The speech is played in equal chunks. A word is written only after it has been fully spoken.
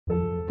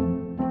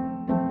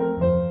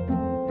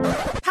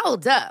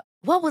Hold up.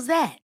 What was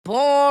that?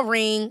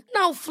 Boring.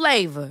 No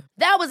flavor.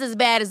 That was as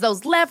bad as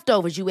those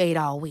leftovers you ate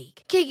all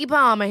week. Keke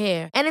Palmer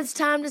here, and it's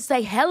time to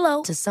say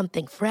hello to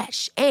something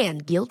fresh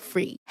and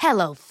guilt-free.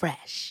 Hello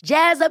Fresh.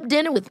 Jazz up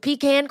dinner with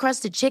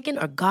pecan-crusted chicken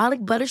or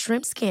garlic butter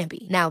shrimp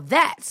scampi. Now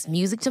that's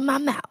music to my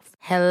mouth.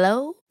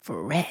 Hello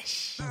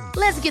Fresh.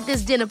 Let's get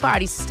this dinner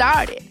party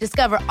started.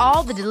 Discover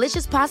all the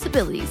delicious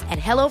possibilities at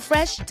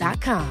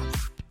hellofresh.com.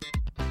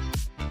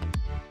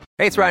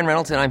 Hey, it's Ryan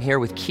Reynolds, and I'm here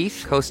with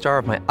Keith, co-star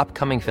of my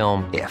upcoming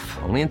film, If,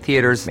 only in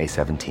theaters May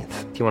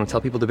 17th. Do you want to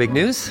tell people the big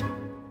news?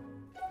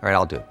 All right,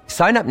 I'll do it.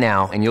 Sign up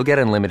now and you'll get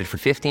unlimited for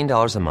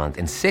 $15 a month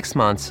and 6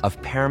 months of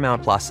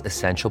Paramount Plus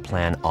Essential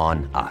Plan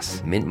on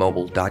us.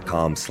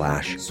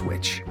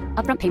 MintMobile.com/switch.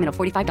 Upfront payment of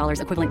 $45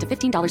 equivalent to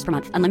 $15 per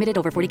month. Unlimited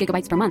over 40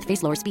 gigabytes per month.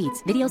 Face lower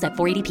speeds. Videos at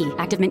 480p.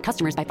 Active Mint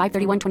customers by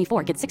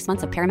 531.24 get 6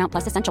 months of Paramount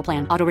Plus Essential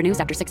Plan. Auto renews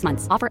after 6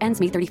 months. Offer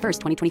ends May 31st,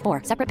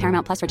 2024. Separate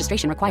Paramount Plus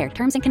registration required.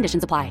 Terms and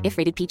conditions apply if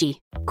rated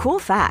PG. Cool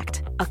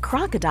fact, a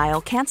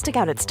crocodile can't stick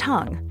out its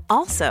tongue.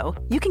 Also,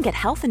 you can get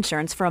health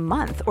insurance for a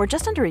month or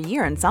just under a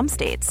year in some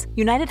states.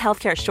 United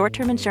Healthcare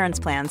short-term insurance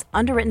plans,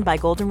 underwritten by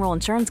Golden Rule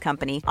Insurance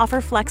Company,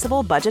 offer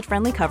flexible,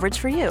 budget-friendly coverage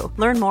for you.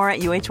 Learn more at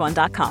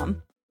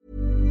uh1.com.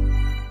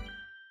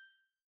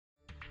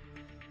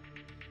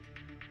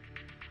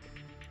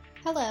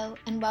 Hello,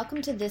 and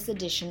welcome to this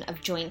edition of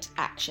Joint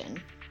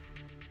Action.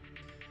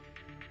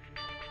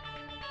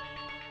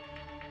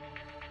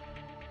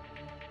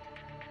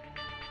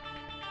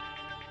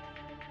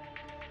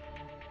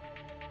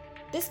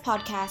 This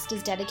podcast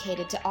is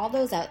dedicated to all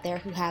those out there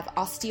who have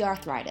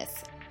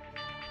osteoarthritis.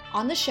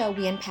 On the show,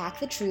 we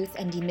unpack the truth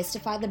and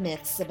demystify the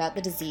myths about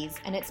the disease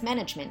and its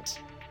management.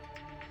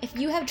 If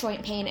you have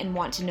joint pain and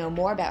want to know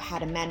more about how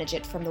to manage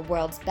it from the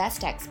world's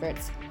best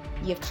experts,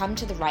 you have come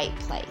to the right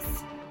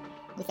place.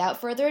 Without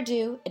further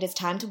ado, it is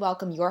time to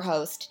welcome your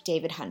host,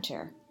 David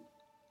Hunter.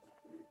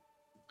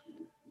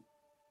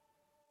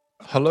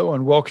 Hello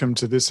and welcome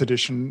to this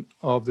edition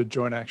of the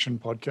Joint Action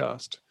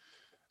podcast.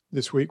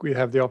 This week we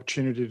have the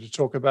opportunity to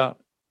talk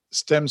about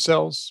stem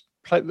cells,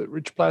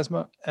 platelet-rich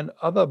plasma, and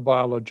other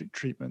biologic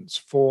treatments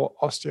for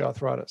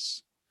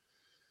osteoarthritis.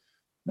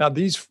 Now,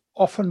 these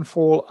often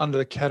fall under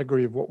the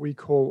category of what we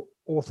call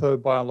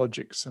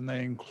orthobiologics, and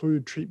they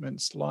include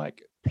treatments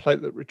like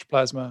platelet-rich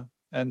plasma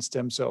and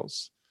stem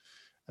cells.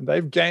 And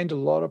they've gained a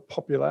lot of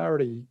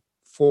popularity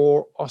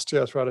for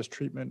osteoarthritis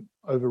treatment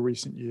over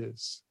recent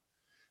years.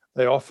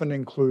 They often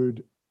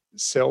include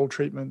cell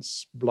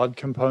treatments, blood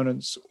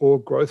components, or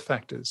growth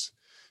factors,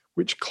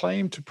 which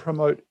claim to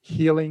promote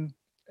healing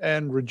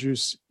and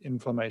reduce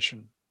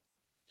inflammation.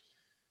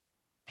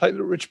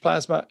 Platelet-rich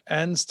plasma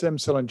and stem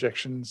cell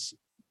injections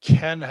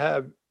can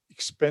have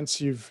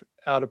expensive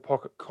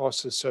out-of-pocket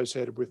costs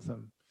associated with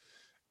them.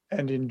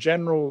 And in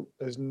general,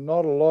 there's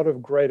not a lot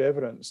of great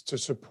evidence to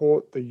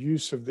support the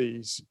use of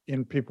these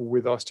in people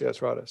with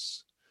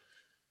osteoarthritis.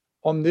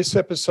 On this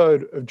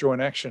episode of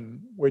Joint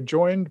Action, we're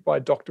joined by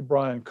Dr.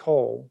 Brian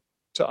Cole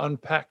to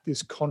unpack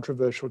this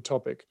controversial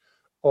topic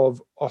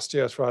of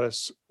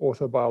osteoarthritis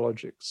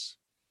orthobiologics.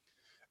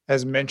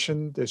 As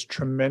mentioned, there's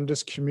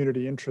tremendous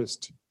community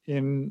interest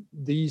in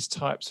these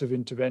types of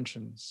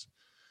interventions.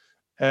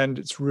 And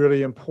it's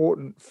really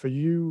important for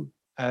you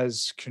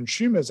as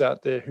consumers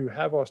out there who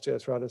have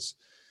osteoarthritis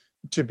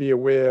to be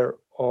aware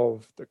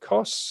of the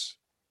costs,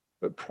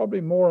 but probably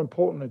more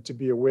importantly, to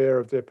be aware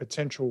of their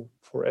potential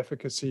for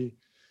efficacy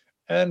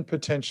and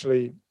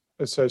potentially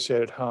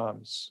associated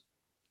harms.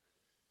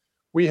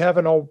 We have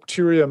an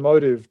ulterior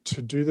motive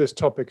to do this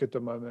topic at the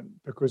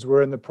moment because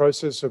we're in the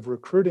process of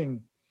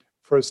recruiting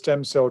for a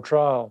stem cell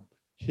trial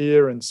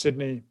here in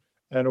Sydney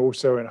and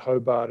also in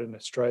Hobart in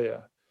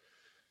Australia.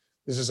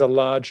 This is a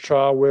large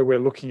trial where we're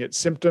looking at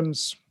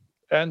symptoms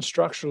and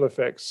structural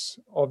effects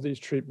of these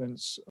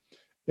treatments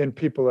in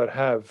people that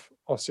have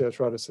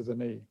osteoarthritis of the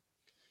knee.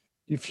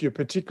 If you're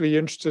particularly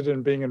interested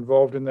in being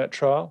involved in that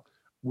trial,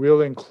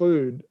 we'll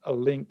include a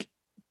link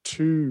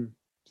to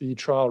the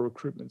trial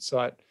recruitment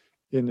site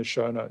in the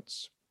show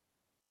notes.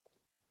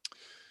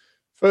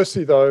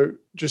 Firstly, though,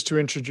 just to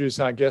introduce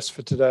our guest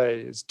for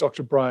today is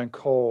Dr. Brian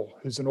Cole,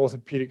 who's an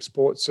orthopedic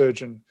sports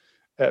surgeon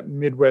at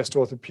Midwest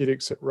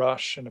Orthopedics at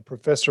Rush and a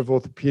professor of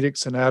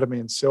orthopedics, anatomy,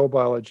 and cell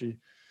biology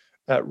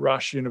at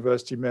Rush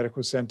University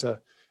Medical Center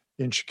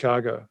in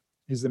Chicago.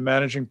 He's the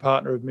managing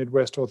partner of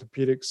Midwest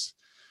Orthopedics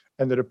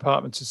and the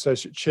department's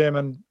associate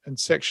chairman and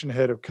section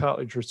head of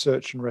cartilage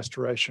research and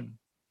restoration.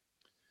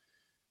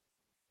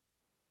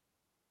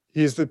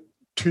 He is the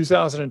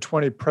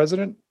 2020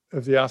 president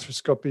of the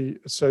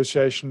Arthroscopy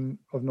Association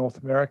of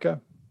North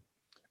America,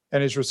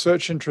 and his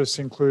research interests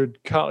include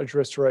cartilage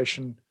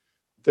restoration,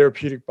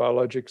 therapeutic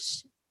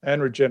biologics,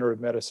 and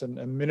regenerative medicine,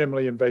 and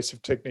minimally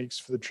invasive techniques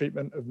for the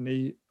treatment of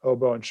knee,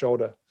 elbow, and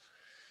shoulder.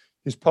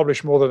 He's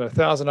published more than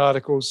 1,000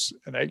 articles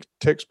and 8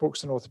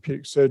 textbooks in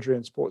orthopedic surgery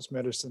and sports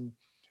medicine,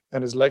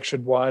 and has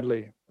lectured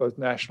widely, both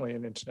nationally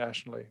and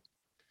internationally.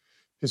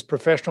 His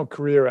professional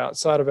career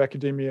outside of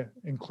academia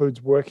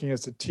includes working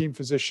as a team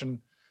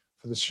physician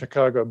for the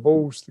Chicago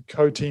Bulls, the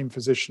co-team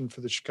physician for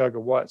the Chicago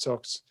White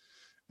Sox,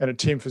 and a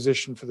team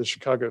physician for the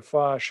Chicago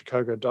Fire,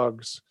 Chicago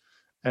Dogs,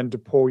 and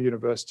DePaul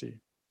University.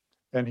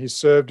 And he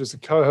served as the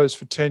co-host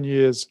for 10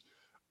 years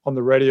on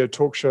the radio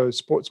talk show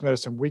Sports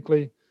Medicine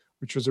Weekly,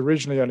 which was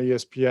originally on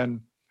ESPN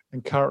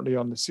and currently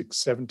on the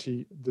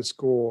 670 The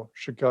Score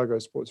Chicago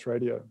Sports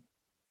Radio.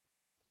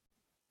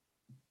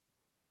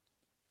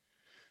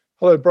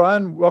 Hello,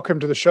 Brian. Welcome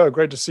to the show.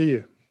 Great to see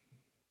you.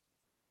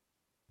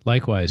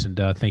 Likewise, and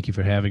thank you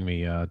for having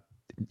me.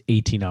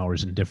 18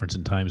 hours in difference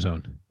in time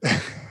zone.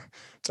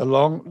 It's a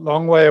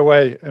long way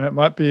away, and it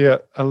might be a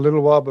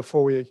little while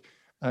before we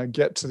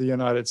get to the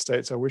United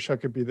States. I wish I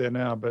could be there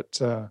now, but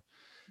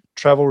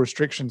travel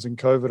restrictions and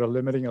COVID are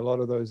limiting a lot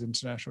of those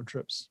international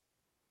trips.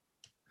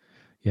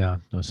 Yeah,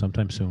 no,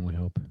 sometime soon, we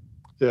hope.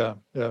 Yeah,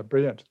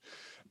 brilliant.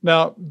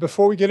 Now,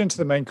 before we get into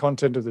the main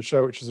content of the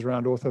show, which is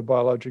around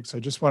orthobiologics, I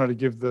just wanted to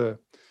give the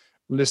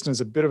listeners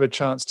a bit of a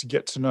chance to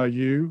get to know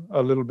you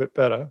a little bit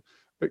better.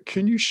 But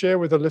can you share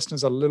with the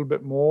listeners a little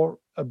bit more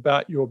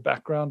about your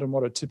background and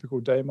what a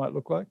typical day might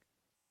look like?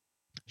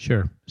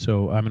 Sure.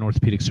 So I'm an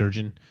orthopedic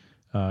surgeon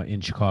in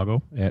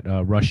Chicago at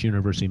Rush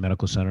University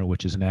Medical Center,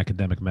 which is an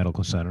academic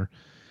medical center.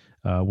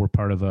 We're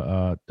part of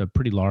a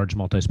pretty large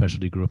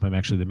multi-specialty group. I'm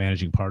actually the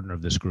managing partner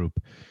of this group.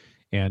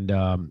 And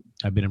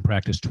I've been in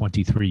practice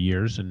 23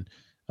 years, and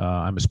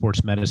I'm a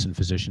sports medicine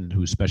physician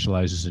who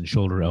specializes in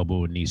shoulder,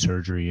 elbow, and knee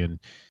surgery. And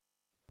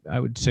I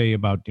would say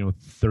about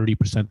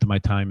 30% of my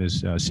time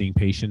is seeing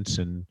patients,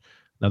 and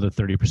another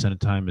 30% of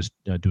the time is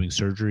doing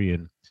surgery,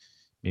 and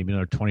maybe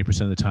another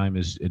 20% of the time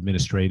is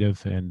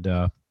administrative. And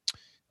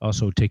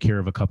also take care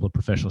of a couple of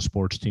professional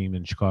sports teams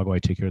in Chicago. I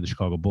take care of the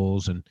Chicago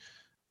Bulls and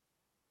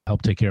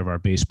help take care of our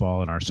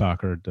baseball and our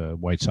soccer, the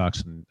White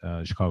Sox and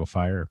Chicago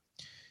Fire.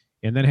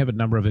 And then have a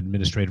number of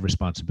administrative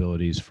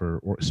responsibilities for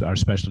our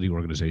specialty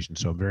organization.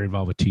 So I'm very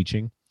involved with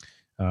teaching.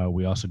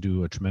 We also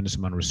do a tremendous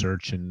amount of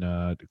research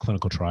and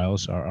clinical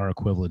trials. Our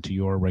equivalent to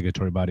your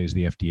regulatory body is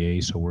the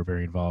FDA, so we're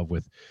very involved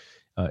with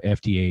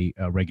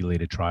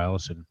FDA-regulated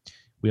trials. And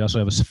we also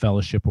have a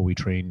fellowship where we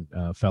train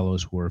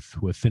fellows who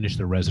have finished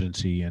their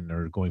residency and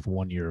are going for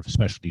 1 year of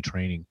specialty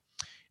training.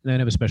 And then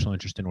have a special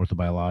interest in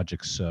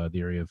orthobiologics, the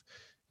area of,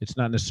 it's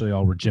not necessarily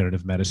all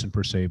regenerative medicine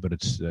per se, but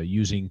it's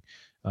using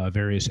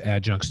various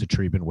adjuncts to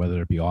treatment,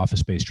 whether it be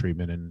office-based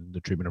treatment and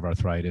the treatment of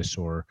arthritis,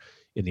 or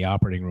in the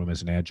operating room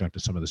as an adjunct to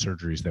some of the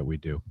surgeries that we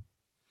do.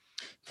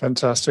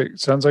 Fantastic.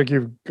 Sounds like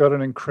you've got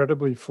an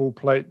incredibly full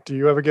plate. Do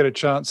you ever get a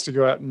chance to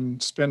go out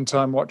and spend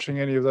time watching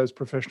any of those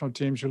professional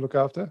teams you look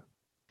after?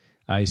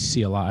 I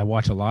see a lot. I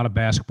watch a lot of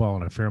basketball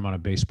and a fair amount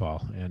of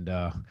baseball. And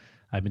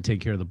I've been taking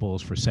care of the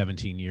Bulls for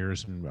 17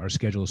 years, and our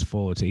schedule is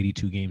full. It's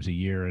 82 games a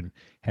year, and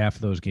half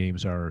of those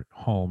games are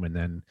home. And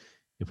then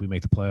if we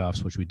make the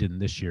playoffs, which we didn't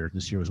this year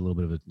was a little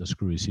bit of a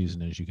screwy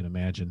season, as you can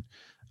imagine.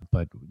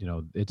 But,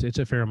 it's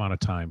a fair amount of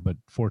time. But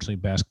fortunately,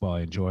 basketball,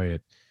 I enjoy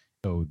it.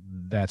 So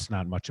that's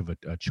not much of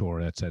a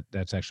chore.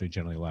 That's actually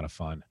generally a lot of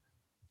fun.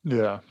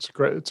 Yeah, it's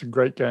a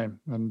great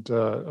game. And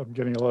I'm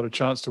getting a lot of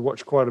chance to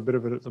watch quite a bit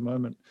of it at the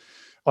moment.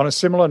 On a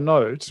similar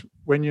note,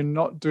 when you're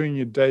not doing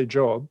your day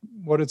job,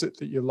 what is it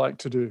that you like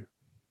to do?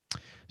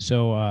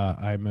 So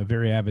I'm a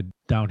very avid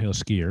downhill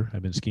skier.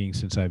 I've been skiing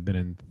since I've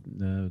been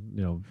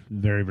in,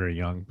 very, very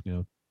young,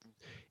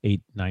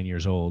 8, 9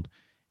 years old.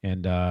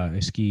 And I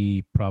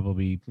ski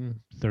probably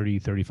 30,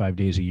 35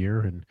 days a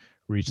year, and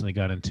recently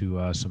got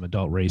into some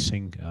adult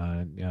racing,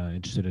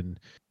 interested in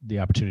the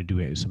opportunity to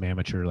do some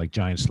amateur, like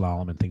giant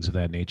slalom and things of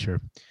that nature.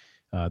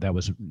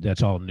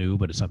 That's all new,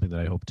 but it's something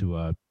that I hope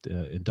to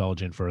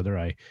indulge in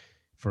further.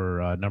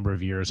 For a number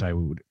of years, I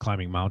would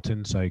climbing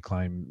mountains. I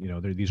climb,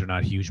 these are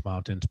not huge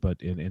mountains,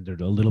 but and they're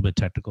a little bit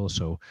technical.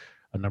 So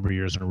a number of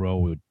years in a row,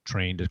 we would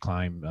train to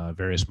climb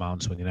various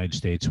mountains. So in the United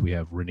States, we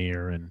have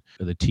Rainier and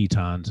the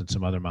Tetons and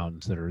some other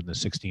mountains that are in the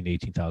 16 to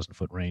 18,000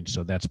 foot range.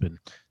 So that's been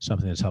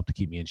something that's helped to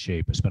keep me in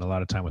shape. I spent a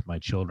lot of time with my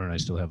children. I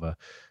still have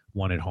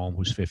one at home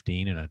who's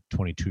 15, and a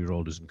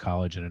 22-year-old who's in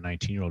college, and a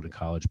 19-year-old in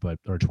college,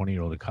 or a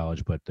 20-year-old in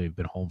college, but they've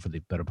been home for the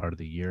better part of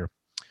the year.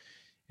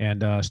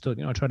 And still,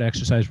 I try to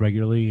exercise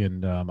regularly,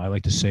 and I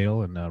like to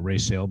sail and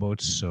race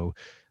sailboats. So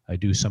I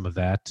do some of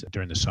that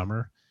during the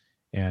summer.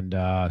 And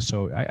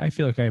so I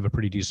feel like I have a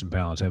pretty decent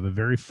balance. I have a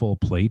very full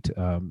plate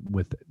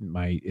with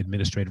my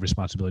administrative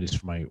responsibilities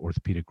for my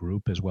orthopedic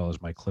group, as well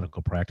as my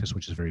clinical practice,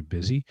 which is very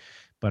busy.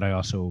 But I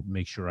also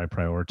make sure I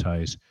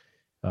prioritize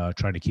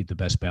trying to keep the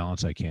best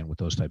balance I can with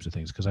those types of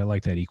things, because I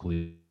like that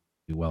equally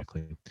well.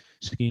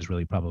 Skiing is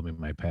really probably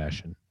my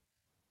passion.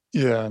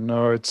 Yeah,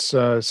 no, it's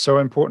so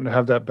important to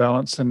have that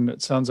balance. And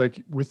it sounds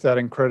like with that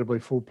incredibly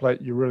full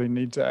plate, you really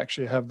need to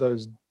actually have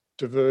those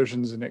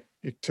diversions and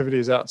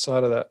activities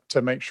outside of that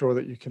to make sure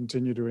that you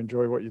continue to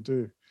enjoy what you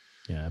do.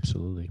 Yeah,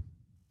 absolutely.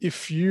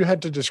 If you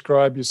had to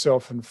describe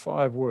yourself in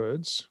 5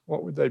 words,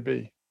 what would they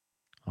be?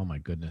 Oh my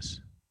goodness.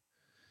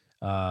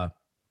 I'm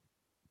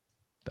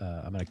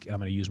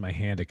gonna use my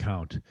hand to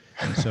count.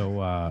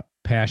 So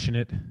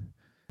passionate,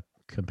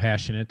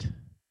 compassionate,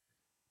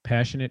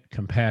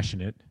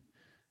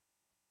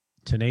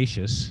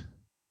 tenacious,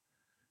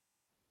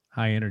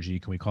 high energy.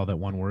 Can we call that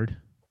one word?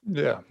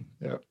 Yeah.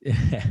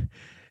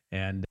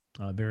 and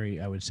very,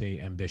 I would say,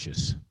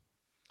 ambitious.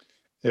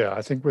 Yeah,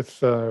 I think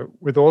with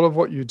all of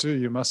what you do,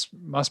 you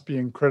must be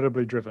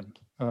incredibly driven.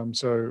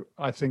 So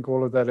I think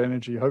all of that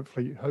energy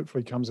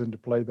hopefully comes into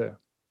play there.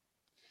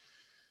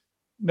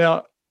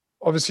 Now,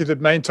 obviously, the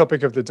main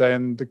topic of the day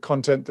and the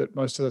content that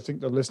most of I think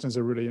the listeners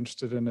are really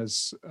interested in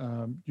is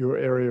your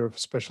area of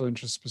special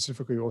interest,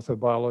 specifically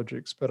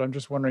orthobiologics. But I'm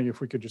just wondering if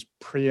we could just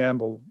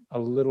preamble a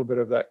little bit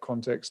of that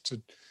context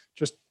to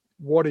just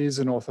what is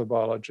an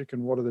orthobiologic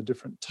and what are the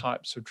different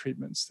types of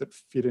treatments that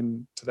fit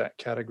into that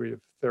category of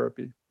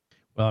therapy.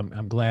 Well,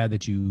 I'm glad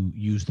that you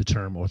use the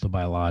term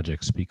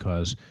orthobiologics,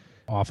 because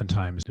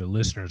oftentimes the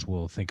listeners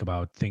will think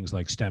about things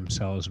like stem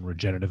cells and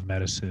regenerative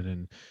medicine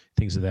and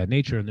things of that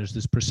nature. And there's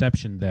this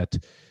perception that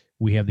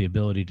we have the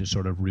ability to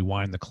sort of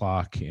rewind the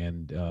clock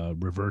and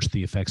reverse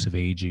the effects of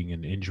aging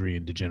and injury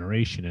and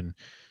degeneration. And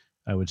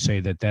I would say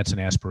that that's an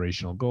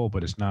aspirational goal,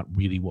 but it's not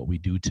really what we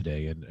do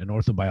today. And an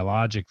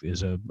orthobiologic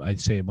is I'd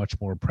say, a much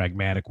more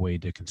pragmatic way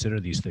to consider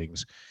these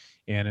things.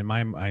 And in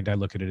my mind, I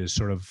look at it as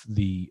sort of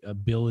the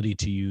ability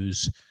to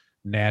use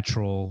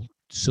natural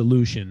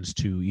solutions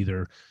to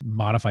either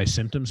modify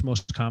symptoms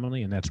most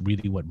commonly, and that's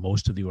really what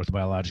most of the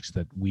orthobiologics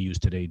that we use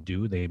today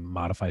do. They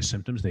modify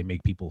symptoms, they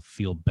make people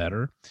feel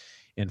better.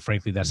 And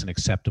frankly, that's an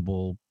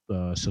acceptable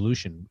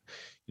solution.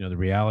 The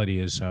reality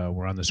is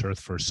we're on this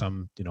earth for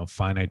some,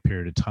 finite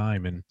period of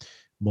time. And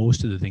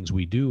most of the things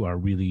we do are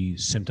really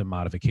symptom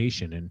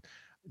modification, and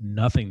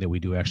nothing that we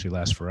do actually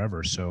lasts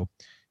forever. So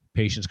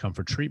patients come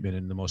for treatment,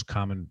 and the most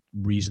common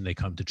reason they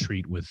come to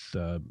treat with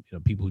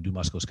people who do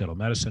musculoskeletal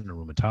medicine or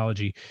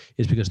rheumatology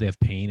is because they have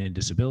pain and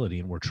disability,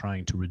 and we're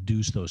trying to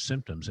reduce those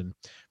symptoms. And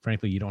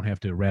frankly, you don't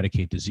have to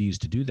eradicate disease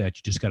to do that.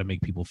 You just got to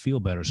make people feel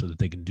better so that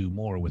they can do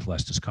more with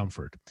less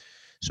discomfort.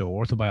 So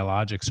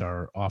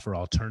orthobiologics offer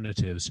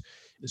alternatives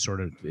sort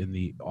of in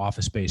the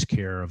office-based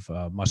care of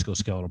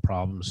musculoskeletal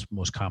problems,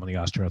 most commonly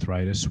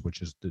osteoarthritis,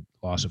 which is the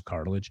loss of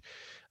cartilage,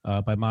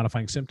 by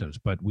modifying symptoms.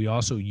 But we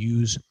also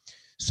use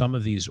some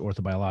of these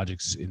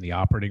orthobiologics in the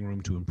operating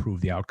room to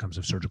improve the outcomes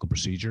of surgical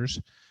procedures,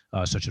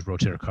 such as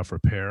rotator cuff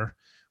repair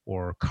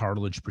or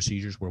cartilage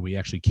procedures where we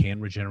actually can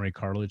regenerate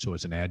cartilage. So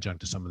it's an adjunct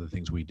to some of the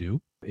things we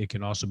do. It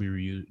can also be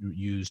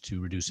used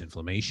to reduce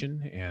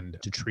inflammation and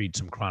to treat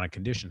some chronic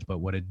conditions. But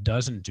what it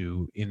doesn't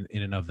do in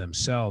and of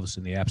themselves,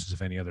 in the absence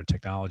of any other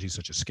technology,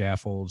 such as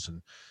scaffolds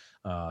and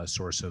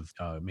source of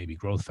maybe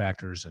growth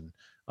factors and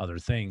other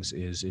things,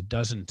 is it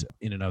doesn't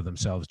in and of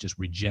themselves just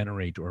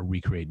regenerate or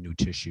recreate new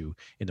tissue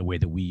in the way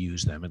that we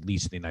use them, at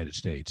least in the United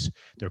States.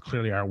 There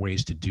clearly are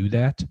ways to do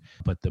that,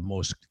 but the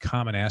most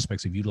common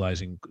aspects of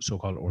utilizing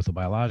so-called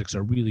orthobiologics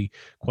are really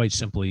quite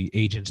simply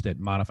agents that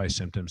modify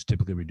symptoms,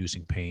 typically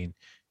reducing pain,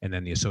 and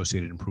then the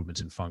associated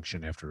improvements in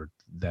function after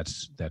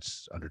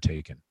that's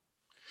undertaken.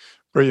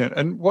 Brilliant.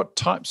 And what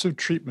types of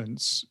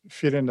treatments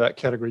fit into that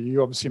category?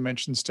 You obviously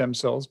mentioned stem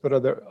cells, but are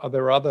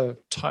there other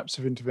types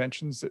of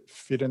interventions that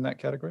fit in that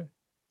category?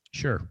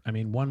 Sure. I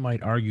mean, one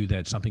might argue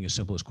that something as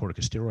simple as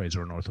corticosteroids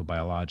are an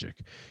orthobiologic.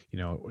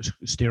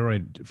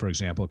 Steroid, for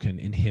example, can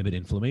inhibit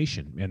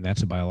inflammation, and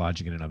that's a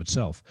biologic in and of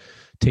itself.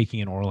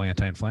 Taking an oral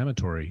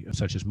anti-inflammatory,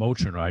 such as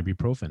Motrin or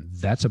ibuprofen,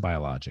 that's a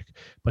biologic.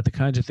 But the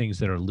kinds of things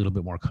that are a little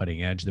bit more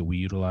cutting edge that we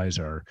utilize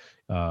are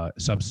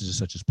substances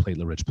such as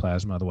platelet-rich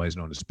plasma, otherwise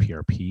known as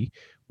PRP,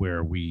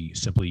 where we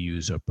simply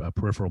use a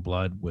peripheral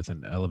blood with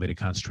an elevated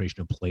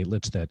concentration of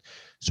platelets that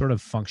sort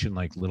of function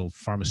like little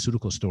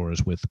pharmaceutical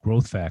stores with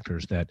growth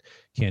factors that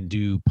can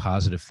do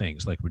positive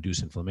things like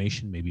reduce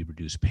inflammation, maybe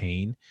reduce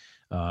pain,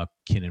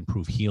 can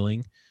improve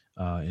healing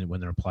and when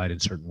they're applied in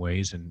certain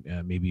ways, and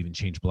maybe even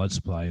change blood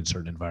supply in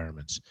certain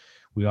environments.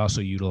 We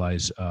also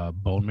utilize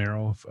bone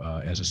marrow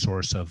as a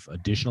source of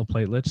additional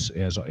platelets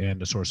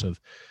and a source of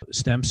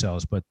stem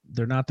cells, but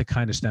they're not the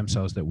kind of stem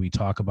cells that we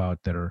talk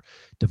about that are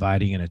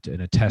dividing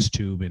in a test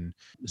tube and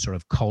sort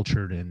of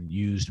cultured and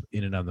used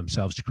in and of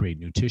themselves to create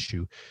new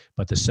tissue.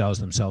 But the cells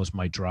themselves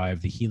might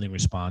drive the healing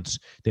response.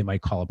 They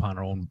might call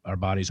upon our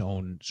body's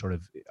own sort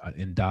of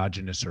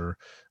endogenous or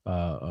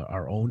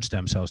our own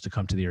stem cells to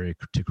come to the area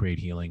to create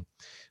healing.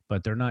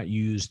 But they're not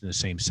used in the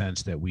same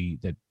sense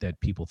that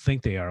people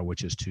think they are,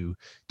 which is to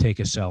take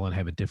a cell and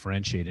have it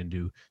differentiate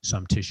into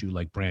some tissue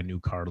like brand new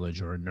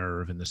cartilage or a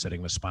nerve in the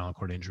setting of a spinal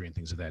cord injury and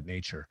things of that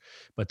nature.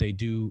 But they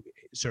do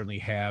certainly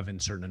have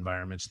in certain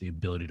environments the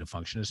ability to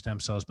function as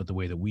stem cells, but the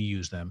way that we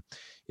use them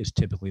is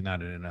typically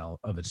not in and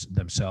of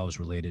themselves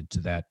related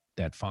to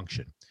that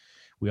function.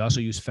 We also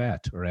use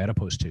fat or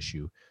adipose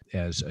tissue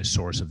as a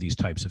source of these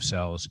types of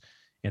cells.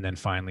 And then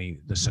finally,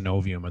 the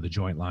synovium or the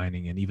joint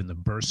lining, and even the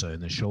bursa in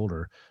the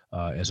shoulder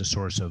as a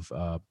source of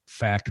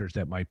factors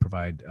that might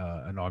provide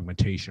an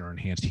augmentation or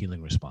enhanced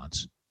healing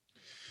response.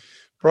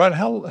 Brian,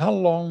 how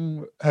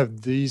long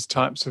have these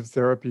types of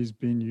therapies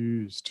been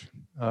used,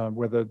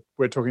 whether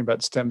we're talking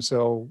about stem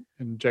cell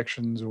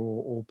injections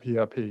or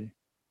PRP?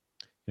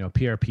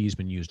 PRP has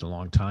been used a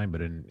long time,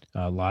 but in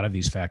a lot of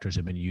these factors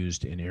have been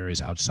used in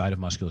areas outside of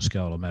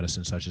musculoskeletal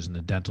medicine, such as in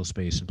the dental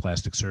space and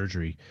plastic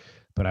surgery.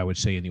 But I would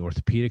say in the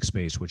orthopedic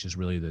space, which is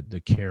really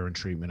the care and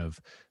treatment of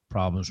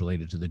problems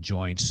related to the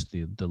joints,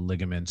 the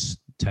ligaments,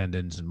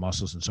 tendons, and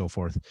muscles, and so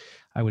forth,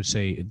 I would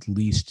say at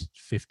least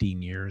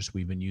 15 years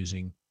we've been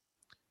using,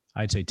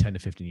 I'd say 10 to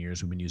 15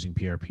 years we've been using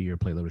PRP or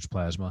platelet-rich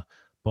plasma.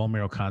 Bone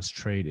marrow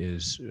concentrate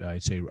is,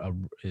 I'd say,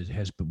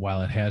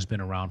 while it has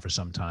been around for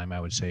some time, I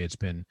would say it's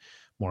been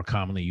more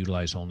commonly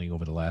utilized only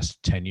over the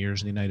last 10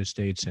 years in the United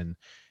States. And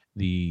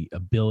the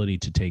ability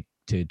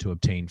to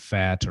obtain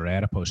fat or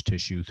adipose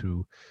tissue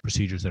through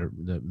procedures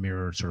that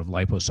mirror sort of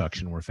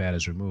liposuction, where fat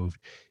is removed,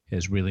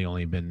 has really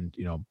only been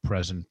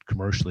present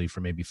commercially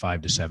for maybe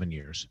 5 to 7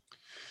 years.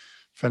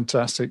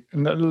 Fantastic.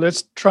 And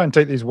let's try and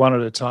take these one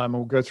at a time.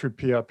 We'll go through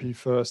PRP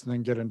first and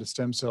then get into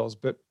stem cells.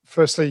 But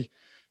firstly,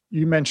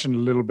 you mentioned a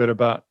little bit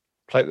about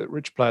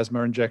platelet-rich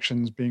plasma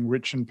injections being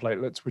rich in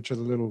platelets, which are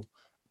the little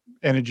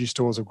energy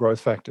stores of growth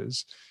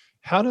factors.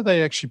 How do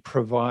they actually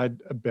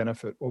provide a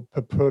benefit or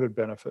purported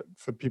benefit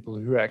for people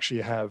who actually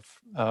have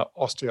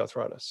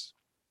osteoarthritis?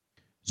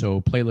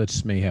 So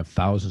platelets may have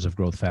thousands of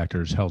growth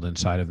factors held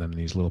inside of them in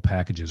these little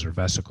packages or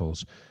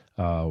vesicles.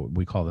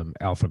 We call them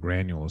alpha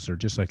granules. They're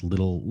just like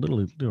little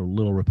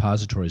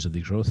repositories of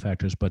these growth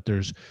factors, but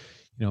there's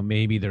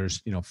maybe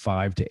there's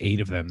 5 to 8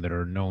 of them that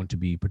are known to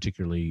be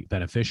particularly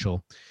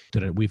beneficial.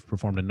 We've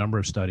performed a number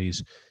of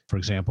studies, for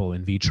example,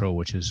 in vitro,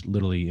 which is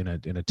literally in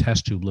a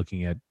test tube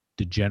looking at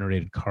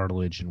degenerated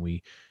cartilage, and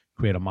we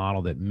create a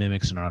model that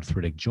mimics an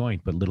arthritic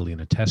joint, but literally in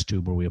a test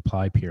tube where we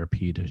apply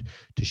PRP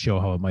to show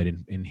how it might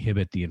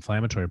inhibit the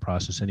inflammatory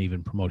process and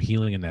even promote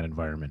healing in that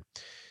environment.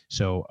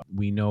 So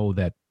we know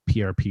that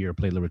PRP or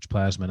platelet-rich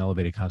plasma, an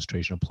elevated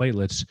concentration of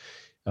platelets,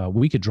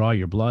 we could draw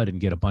your blood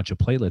and get a bunch of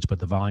platelets, but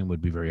the volume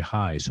would be very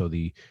high. So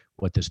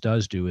what this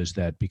does do is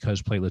that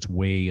because platelets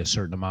weigh a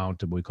certain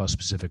amount of what we call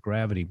specific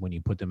gravity, when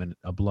you put them in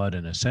a blood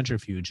in a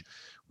centrifuge,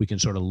 we can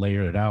sort of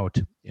layer it out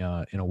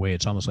in a way.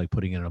 It's almost like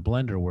putting it in a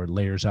blender where it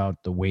layers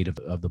out the weight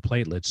of the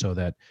platelets so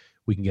that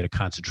we can get a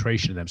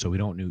concentration of them. So we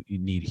don't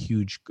need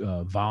huge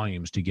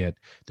volumes to get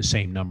the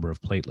same number of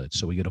platelets.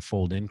 So we get a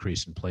fold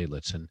increase in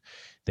platelets, and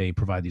they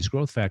provide these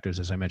growth factors,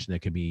 as I mentioned,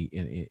 that could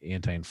be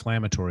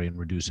anti-inflammatory and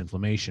reduce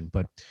inflammation.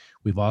 But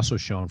we've also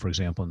shown, for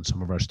example, in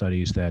some of our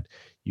studies that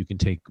you can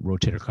take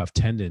rotator cuff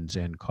tendons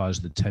and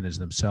cause the tendons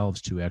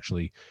themselves to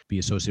actually be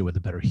associated with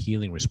a better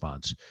healing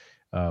response.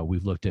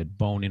 We've looked at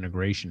bone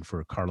integration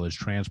for cartilage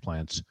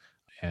transplants,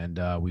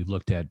 and we've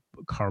looked at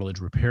cartilage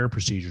repair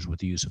procedures with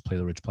the use of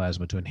platelet-rich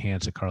plasma to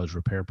enhance a cartilage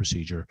repair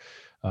procedure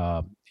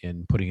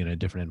and putting it in a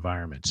different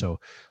environment. So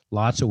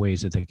lots of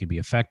ways that they can be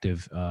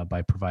effective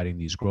by providing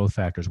these growth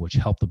factors, which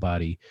help the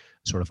body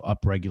sort of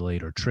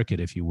upregulate or trick it,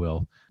 if you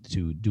will,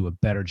 to do a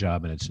better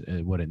job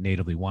in what it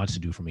natively wants to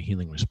do from a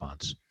healing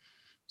response.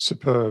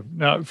 Superb.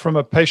 Now, from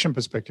a patient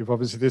perspective,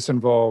 obviously this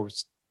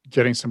involves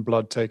getting some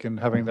blood taken,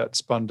 having that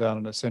spun down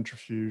in a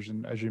centrifuge,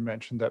 and as you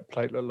mentioned, that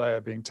platelet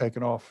layer being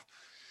taken off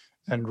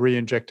and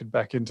re-injected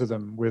back into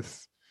them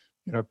with,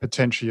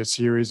 potentially a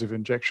series of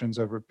injections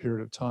over a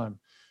period of time.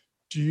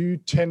 Do you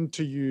tend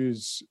to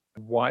use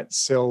white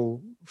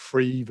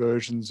cell-free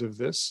versions of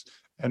this?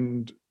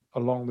 And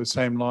along the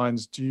same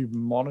lines, do you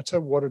monitor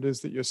what it is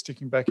that you're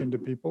sticking back into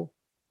people?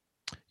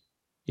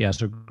 Yeah,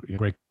 so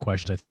great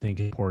question. I think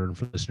it's important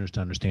for listeners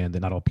to understand that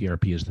not all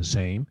PRP is the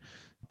same.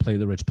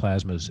 Platelet-rich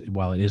plasmas,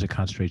 while it is a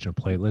concentration of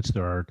platelets,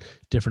 there are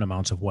different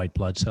amounts of white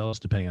blood cells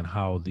depending on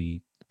how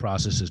the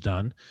process is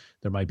done.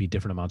 There might be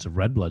different amounts of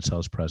red blood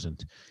cells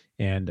present.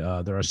 And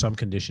there are some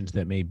conditions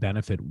that may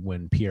benefit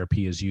when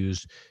PRP is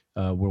used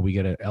where we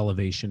get an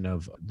elevation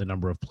of the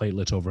number of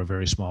platelets over a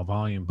very small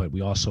volume, but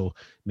we also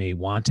may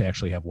want to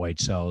actually have white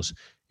cells.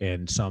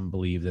 And some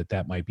believe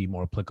that might be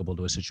more applicable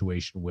to a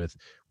situation where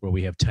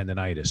we have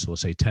tendonitis. So we'll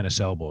say tennis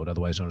elbow,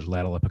 otherwise known as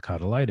lateral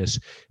epicondylitis.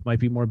 It might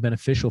be more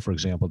beneficial, for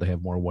example, to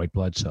have more white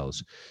blood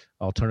cells.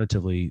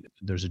 Alternatively,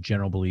 there's a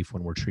general belief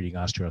when we're treating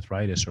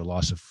osteoarthritis or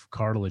loss of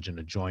cartilage in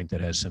a joint that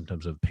has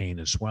symptoms of pain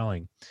and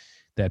swelling,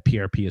 that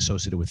PRP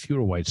associated with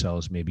fewer white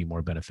cells may be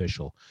more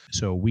beneficial.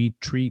 So we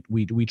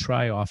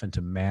try often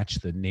to match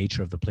the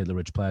nature of the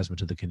platelet-rich plasma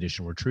to the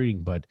condition we're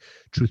treating. But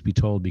truth be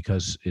told,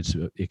 because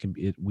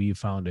we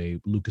found a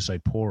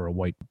leukocyte poor, a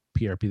white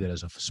PRP that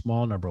has a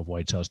small number of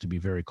white cells to be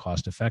very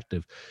cost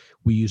effective,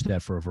 we use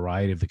that for a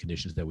variety of the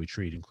conditions that we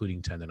treat, including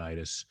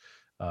tendonitis,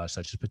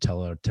 such as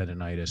patellar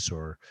tendonitis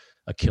or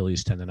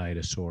Achilles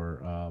tendonitis,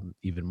 or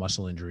even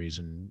muscle injuries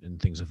and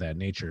things of that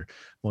nature.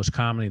 Most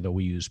commonly, though,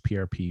 we use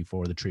PRP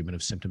for the treatment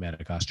of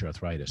symptomatic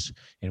osteoarthritis,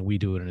 and we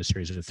do it in a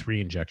series of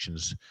 3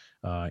 injections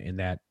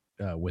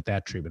with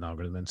that treatment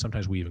algorithm. And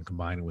sometimes we even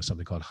combine it with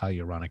something called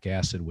hyaluronic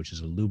acid, which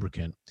is a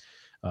lubricant,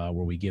 where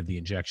we give the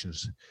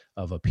injections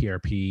of a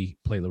PRP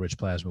platelet-rich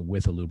plasma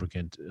with a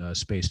lubricant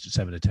spaced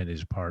 7 to 10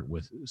 days apart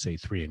with, say,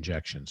 3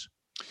 injections.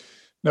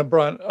 Now,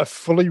 Brian, I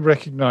fully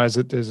recognize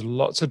that there's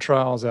lots of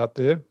trials out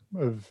there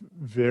of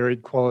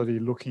varied quality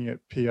looking at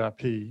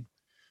PRP,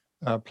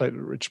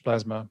 platelet-rich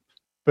plasma.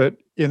 But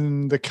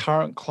in the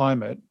current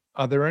climate,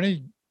 are there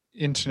any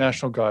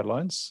international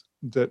guidelines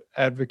that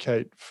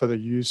advocate for the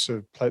use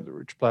of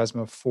platelet-rich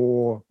plasma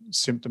for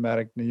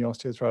symptomatic knee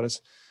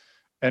osteoarthritis?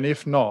 And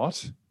if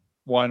not,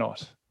 why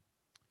not?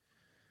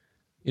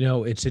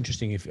 It's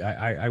interesting. If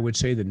I would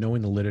say that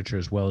knowing the literature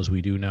as well as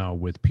we do now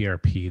with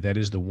PRP, that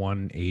is the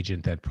one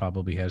agent that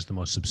probably has the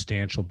most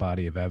substantial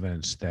body of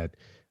evidence that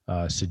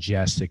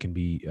suggests it can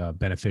be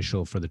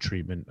beneficial for the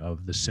treatment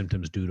of the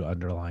symptoms due to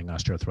underlying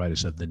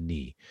osteoarthritis of the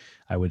knee.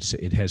 I would say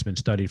it has been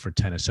studied for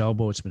tennis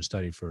elbow. It's been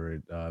studied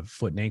for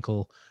foot and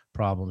ankle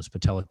problems,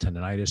 patella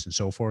tendonitis, and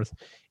so forth.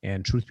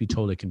 And truth be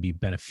told, it can be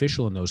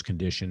beneficial in those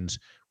conditions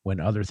when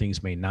other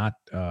things may not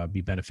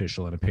be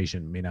beneficial and a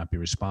patient may not be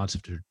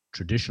responsive to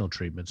traditional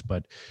treatments.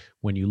 But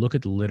when you look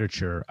at the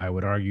literature, I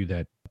would argue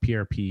that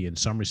PRP in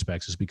some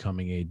respects is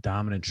becoming a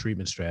dominant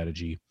treatment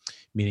strategy,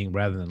 meaning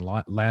rather than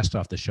last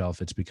off the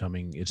shelf, it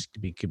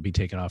can be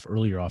taken off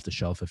earlier off the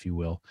shelf, if you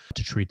will,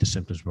 to treat the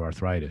symptoms of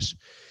arthritis.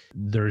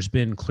 There's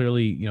been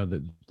clearly,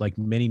 like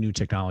many new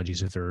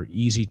technologies, if they're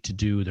easy to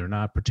do, they're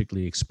not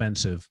particularly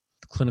expensive.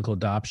 Clinical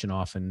adoption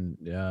often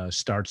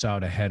starts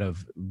out ahead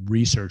of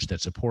research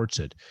that supports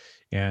it.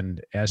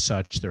 And as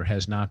such, there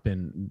has not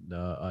been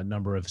a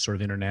number of sort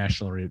of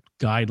international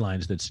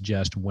guidelines that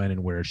suggest when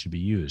and where it should be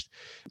used.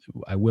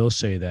 I will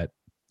say that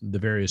the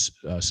various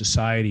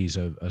societies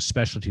of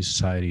specialty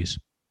societies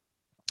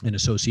and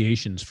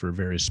associations for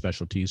various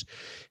specialties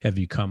have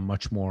become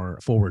much more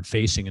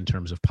forward-facing in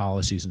terms of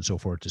policies and so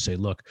forth to say,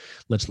 look,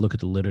 let's look at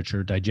the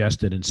literature,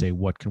 digest it, and say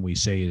what can we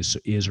say is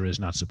or is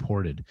not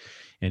supported.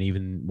 And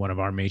even one of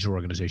our major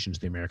organizations,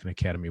 the American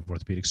Academy of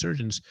Orthopedic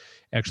Surgeons,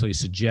 actually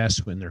suggests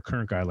in their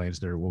current guidelines,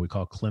 they're what we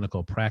call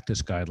clinical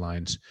practice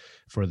guidelines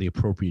for the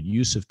appropriate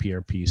use of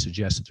PRP,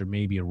 suggests that there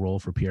may be a role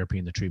for PRP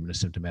in the treatment of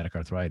symptomatic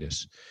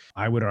arthritis.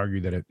 I would argue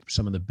that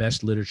some of the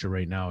best literature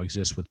right now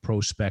exists with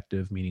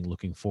prospective, meaning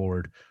looking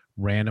forward,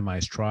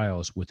 randomized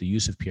trials with the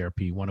use of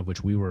PRP, one of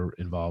which we were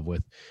involved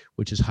with,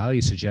 which is highly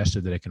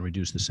suggestive that it can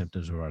reduce the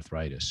symptoms of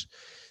arthritis.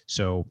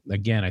 So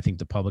again, I think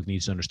the public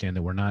needs to understand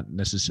that we're not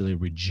necessarily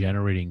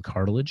regenerating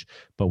cartilage,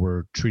 but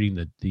we're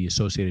treating the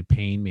associated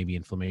pain, maybe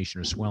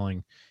inflammation or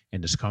swelling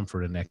and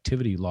discomfort and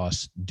activity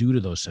loss due to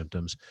those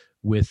symptoms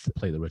with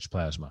platelet-rich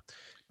plasma.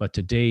 But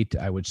to date,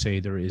 I would say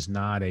there is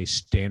not a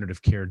standard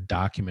of care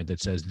document that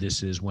says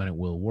this is when it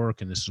will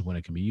work and this is when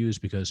it can be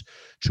used, because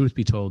truth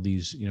be told,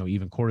 these,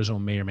 even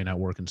cortisone may or may not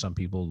work in some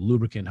people.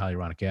 Lubricant,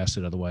 hyaluronic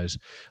acid, otherwise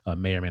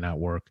may or may not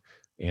work.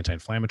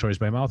 Anti-inflammatories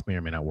by mouth may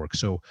or may not work.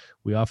 So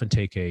we often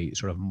take a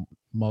sort of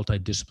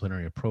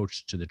multidisciplinary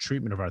approach to the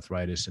treatment of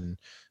arthritis, and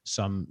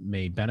some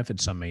may benefit,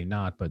 some may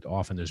not, but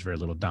often there's very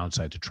little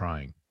downside to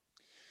trying.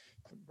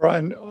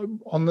 Brian,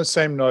 on the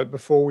same note,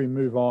 before we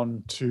move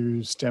on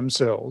to stem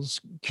cells,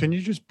 can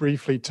you just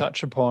briefly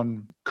touch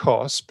upon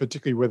costs,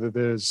 particularly whether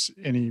there's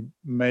any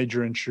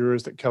major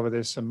insurers that cover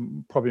this,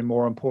 and probably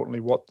more importantly,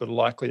 what the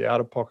likely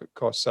out-of-pocket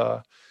costs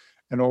are,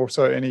 and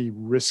also any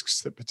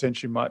risks that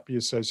potentially might be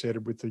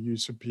associated with the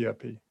use of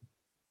PRP?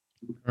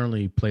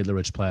 Currently,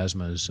 platelet-rich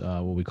plasma is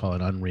what we call an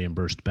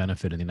unreimbursed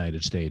benefit in the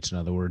United States. In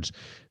other words,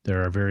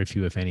 there are very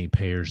few, if any,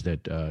 payers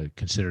that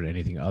consider it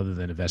anything other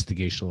than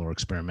investigational or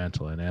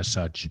experimental, and as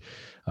such,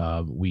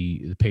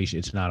 the patient,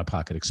 it's not a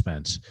pocket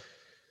expense.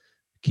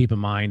 Keep in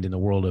mind, in the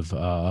world of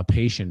a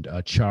patient,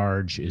 a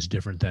charge is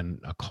different than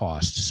a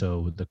cost.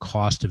 So the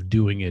cost of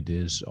doing it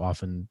is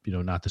often,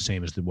 not the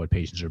same as what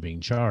patients are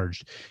being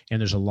charged. And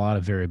there's a lot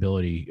of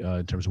variability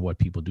in terms of what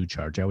people do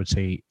charge. I would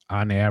say,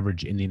 on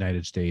average, in the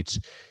United States,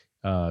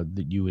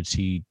 that you would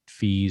see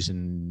fees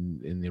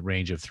in the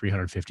range of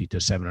 $350 to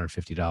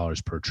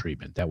 $750 per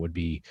treatment. That would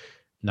be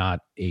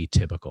not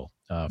atypical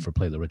for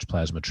platelet-rich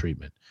plasma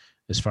treatment.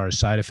 As far as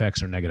side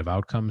effects or negative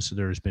outcomes,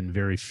 there's been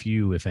very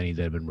few, if any,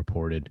 that have been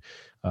reported.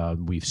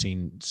 We've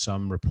seen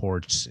some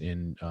reports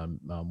in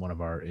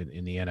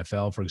in the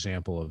NFL, for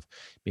example, of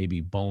maybe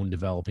bone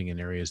developing in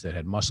areas that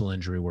had muscle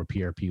injury where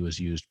PRP was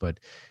used. But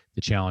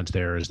the challenge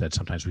there is that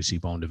sometimes we see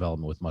bone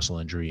development with muscle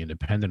injury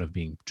independent of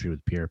being treated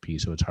with PRP.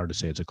 So it's hard to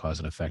say it's a cause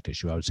and effect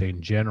issue. I would say in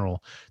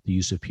general, the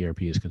use of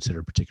PRP is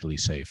considered particularly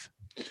safe.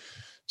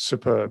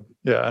 Superb.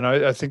 Yeah. And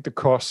I think the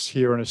costs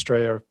here in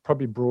Australia are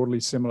probably broadly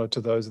similar to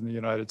those in the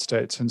United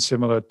States and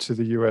similar to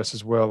the US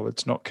as well.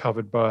 It's not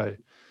covered by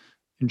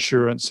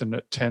insurance, and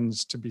it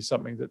tends to be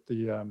something that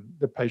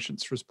the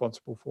patient's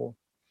responsible for.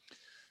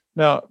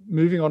 Now,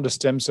 moving on to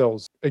stem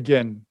cells,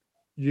 again,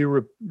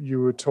 you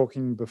were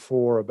talking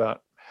before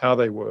about how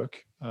they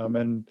work, and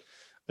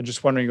I'm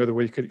just wondering whether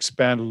we could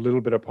expand a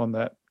little bit upon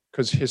that,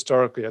 because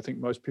historically, I think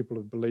most people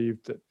have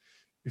believed that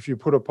if you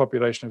put a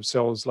population of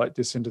cells like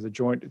this into the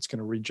joint, it's going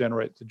to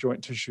regenerate the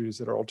joint tissues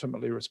that are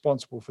ultimately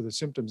responsible for the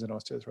symptoms in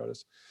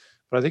osteoarthritis.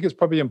 But I think it's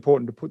probably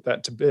important to put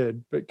that to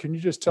bed. But can you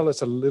just tell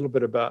us a little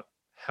bit about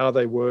how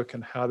they work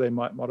and how they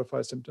might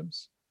modify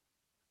symptoms?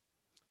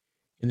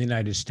 In the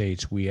United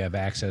States, we have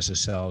access to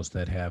cells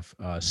that have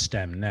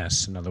stem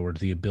nests, in other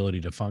words, the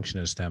ability to function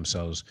as stem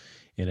cells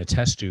in a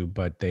test tube,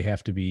 but they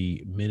have to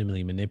be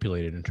minimally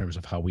manipulated in terms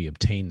of how we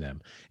obtain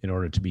them in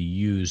order to be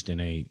used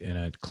in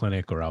a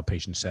clinic or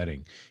outpatient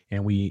setting.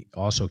 And we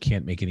also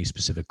can't make any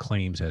specific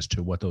claims as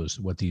to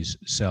what these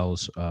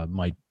cells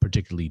might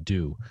particularly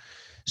do.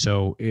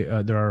 So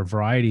there are a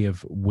variety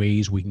of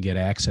ways we can get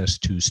access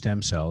to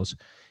stem cells.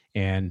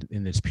 And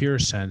in its pure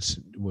sense,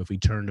 if we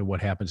turn to what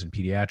happens in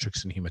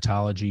pediatrics and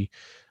hematology,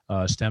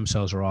 stem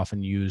cells are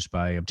often used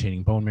by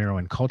obtaining bone marrow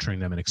and culturing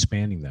them and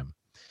expanding them.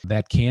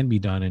 That can be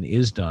done and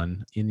is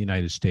done in the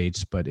United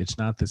States, but it's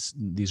not this.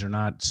 These are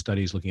not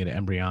studies looking at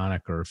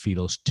embryonic or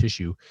fetal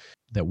tissue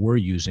that we're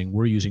using.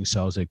 We're using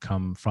cells that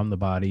come from the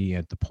body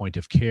at the point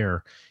of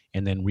care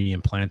and then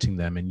reimplanting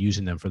them and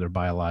using them for their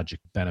biologic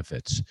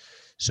benefits.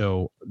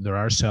 So there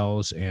are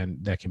cells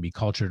that can be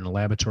cultured in a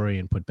laboratory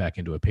and put back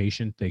into a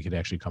patient. They could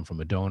actually come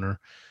from a donor.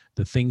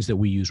 The things that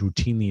we use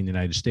routinely in the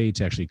United States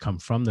actually come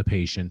from the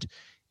patient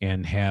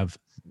and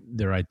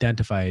they're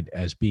identified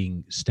as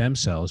being stem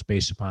cells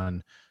based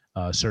upon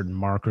certain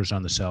markers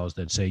on the cells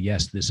that say,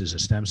 yes, this is a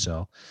stem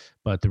cell.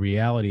 But the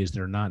reality is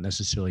they're not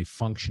necessarily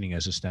functioning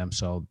as a stem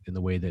cell in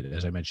the way that,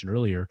 as I mentioned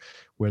earlier,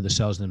 where the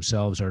cells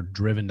themselves are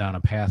driven down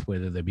a pathway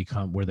that they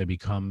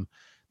become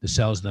the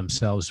cells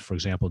themselves, for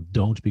example,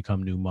 don't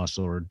become new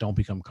muscle or don't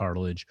become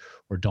cartilage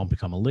or don't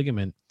become a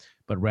ligament,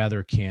 but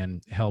rather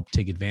can help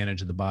take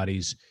advantage of the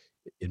body's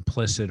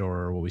implicit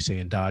or what we say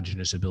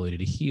endogenous ability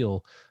to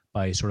heal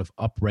by sort of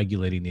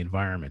upregulating the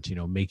environment,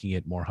 making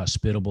it more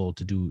hospitable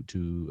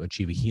to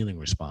achieve a healing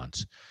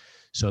response.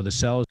 So the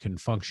cells can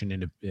function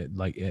in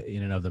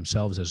and of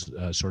themselves as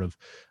sort of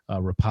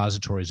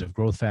repositories of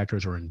growth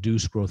factors or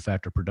induce growth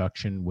factor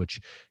production, which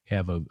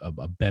have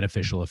a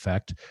beneficial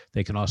effect.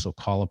 They can also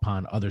call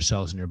upon other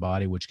cells in your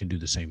body, which can do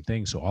the same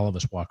thing. So all of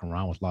us walk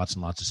around with lots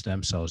and lots of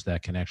stem cells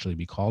that can actually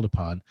be called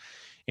upon,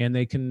 and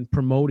they can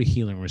promote a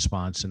healing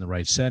response in the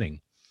right setting.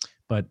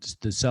 But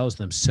the cells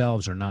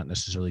themselves are not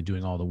necessarily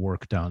doing all the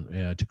work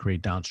to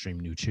create downstream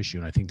new tissue.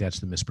 And I think that's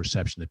the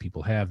misperception that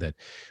people have, that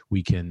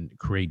we can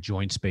create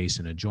joint space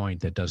in a joint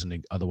that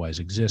doesn't otherwise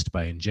exist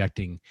by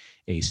injecting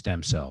a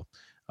stem cell.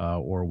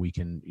 Or we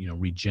can,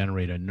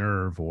 regenerate a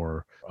nerve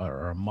or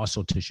a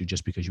muscle tissue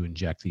just because you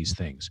inject these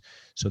things.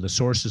 So the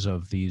sources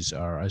of these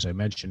are, as I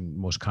mentioned,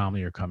 most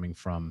commonly are coming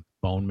from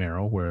bone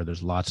marrow, where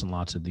there's lots and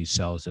lots of these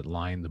cells that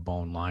line the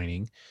bone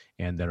lining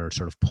and that are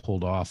sort of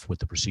pulled off with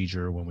the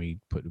procedure when we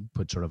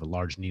put sort of a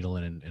large needle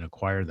in and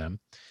acquire them.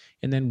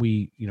 And then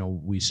we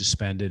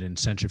suspend it in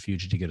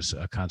centrifuge to get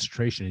a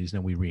concentration of these, and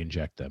then we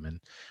re-inject them. And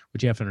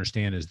what you have to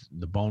understand is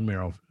the bone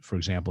marrow, for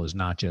example, is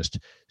not just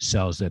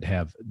cells that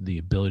have the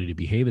ability to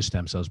behave as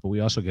stem cells, but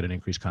we also get an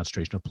increased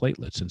concentration of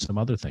platelets and some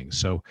other things.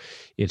 So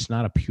it's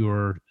not a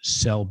pure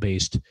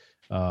cell-based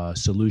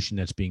solution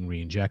that's being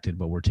re-injected,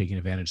 but we're taking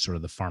advantage sort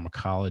of the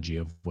pharmacology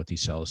of what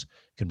these cells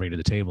can bring to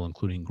the table,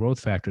 including growth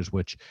factors,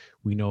 which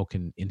we know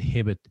can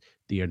inhibit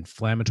the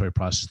inflammatory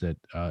process that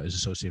is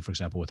associated, for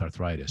example, with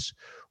arthritis,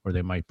 or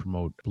they might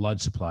promote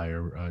blood supply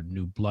or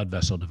new blood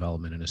vessel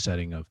development in a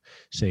setting of,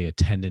 say, a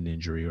tendon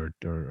injury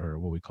or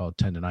what we call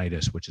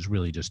tendonitis, which is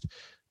really just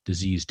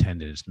diseased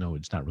tendon.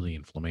 It's not really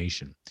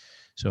inflammation.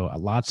 So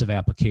lots of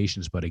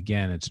applications, but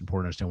again, it's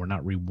important to understand we're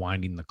not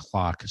rewinding the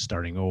clock,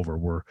 starting over.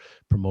 We're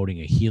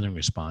promoting a healing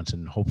response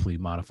and hopefully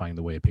modifying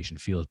the way a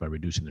patient feels by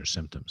reducing their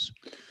symptoms.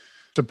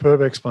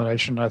 Superb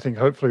explanation. I think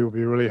hopefully will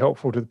be really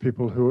helpful to the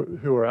people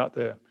who are out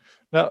there.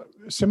 Now,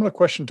 similar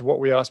question to what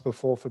we asked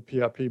before for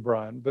PRP,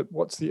 Brian, but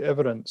what's the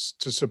evidence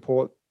to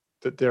support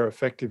that they're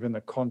effective in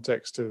the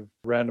context of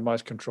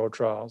randomized controlled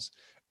trials?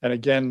 And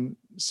again,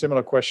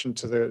 similar question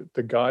to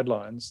the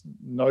guidelines.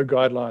 No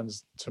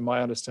guidelines, to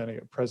my understanding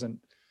at present,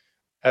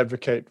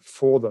 advocate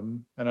for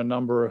them, and a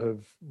number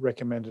have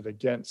recommended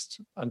against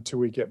until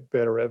we get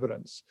better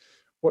evidence.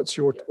 What's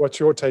your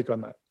take on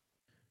that?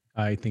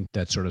 I think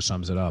that sort of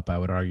sums it up. I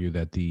would argue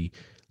that the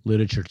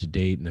literature to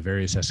date and the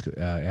various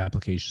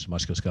applications of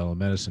musculoskeletal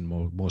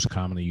medicine, most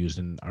commonly used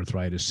in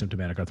arthritis,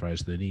 symptomatic arthritis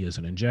of the knee as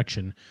an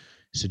injection,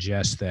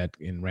 suggests that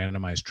in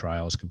randomized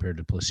trials compared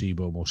to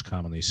placebo, most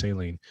commonly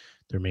saline,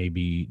 there may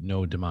be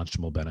no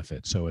demonstrable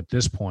benefit. So at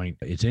this point,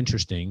 it's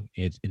interesting.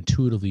 It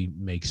intuitively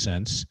makes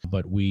sense,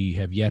 but we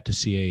have yet to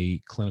see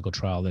a clinical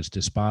trial that's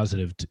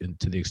dispositive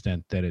to the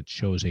extent that it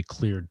shows a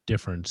clear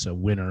difference, a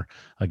winner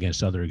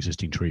against other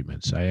existing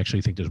treatments. I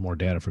actually think there's more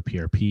data for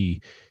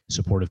PRP,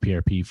 supportive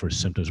PRP for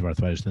symptoms of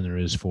arthritis than there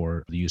is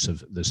for the use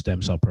of the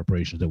stem cell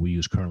preparations that we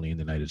use currently in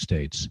the United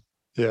States.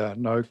 Yeah,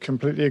 no,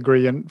 completely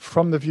agree. And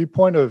from the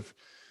viewpoint of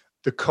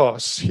the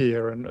costs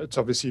here, and it's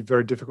obviously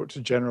very difficult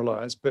to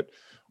generalize, but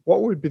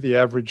what would be the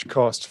average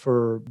cost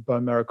for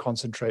bone marrow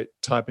concentrate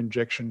type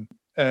injection?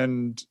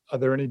 And are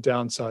there any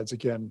downsides,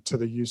 again, to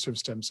the use of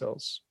stem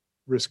cells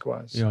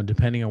risk-wise?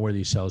 Depending on where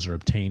these cells are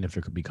obtained, if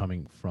it could be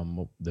coming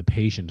from the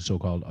patient,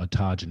 so-called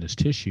autogenous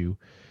tissue,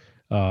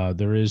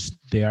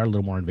 they are a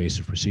little more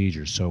invasive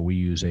procedures. So we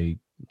use a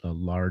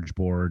large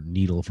bore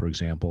needle, for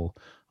example,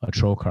 a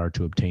trocar,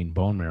 to obtain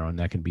bone marrow, and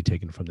that can be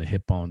taken from the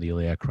hip bone, the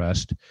iliac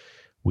crest,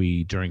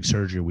 during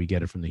surgery, we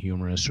get it from the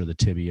humerus or the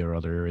tibia or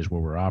other areas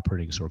where we're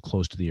operating, so we're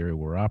close to the area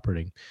where we're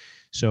operating.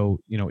 So,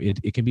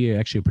 it can be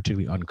actually a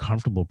particularly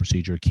uncomfortable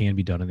procedure. It can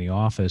be done in the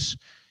office.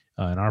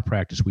 In our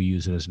practice, we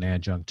use it as an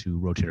adjunct to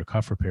rotator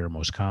cuff repair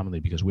most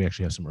commonly because we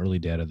actually have some early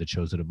data that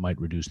shows that it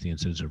might reduce the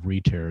incidence of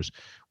re-tears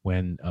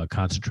when a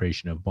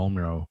concentration of bone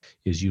marrow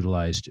is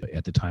utilized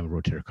at the time of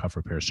rotator cuff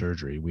repair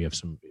surgery. We have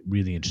some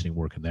really interesting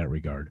work in that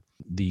regard.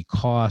 The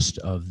cost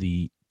of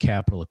the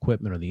capital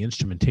equipment or the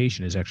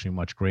instrumentation is actually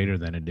much greater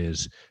than it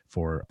is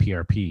for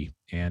PRP.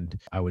 And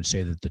I would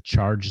say that the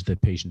charges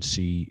that patients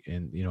see,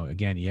 and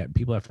again,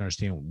 people have to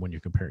understand when you're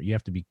comparing, you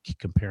have to be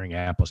comparing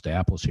apples to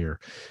apples here.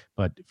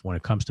 But when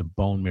it comes to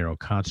bone marrow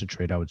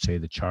concentrate, I would say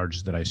the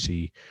charges that I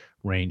see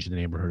range in the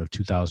neighborhood of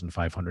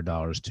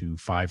 $2,500 to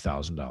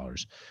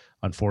 $5,000.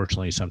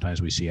 Unfortunately, sometimes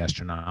we see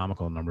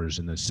astronomical numbers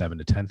in the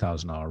 $7,000 to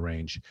 $10,000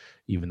 range,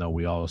 even though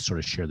we all sort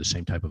of share the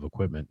same type of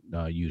equipment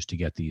used to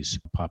get these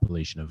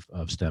population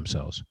of stem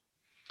cells.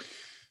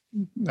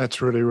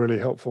 That's really, really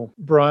helpful.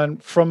 Brian,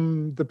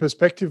 from the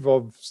perspective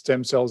of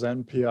stem cells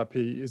and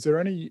PRP, is there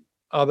any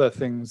other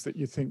things that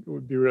you think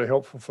would be really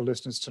helpful for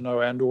listeners to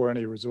know, and or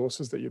any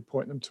resources that you'd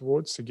point them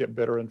towards to get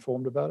better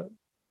informed about it?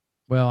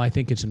 Well, I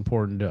think it's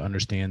important to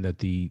understand that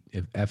the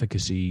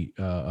efficacy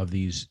of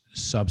these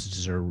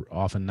substances are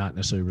often not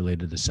necessarily related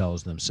to the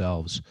cells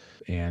themselves,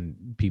 and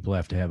people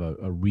have to have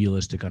a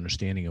realistic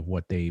understanding of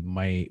what they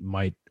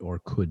might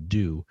or could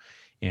do,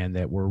 and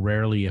that we're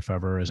rarely, if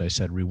ever, as I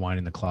said,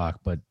 rewinding the clock,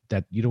 but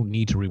that you don't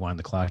need to rewind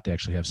the clock to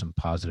actually have some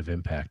positive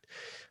impact.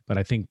 But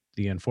I think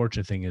the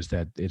unfortunate thing is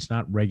that it's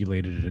not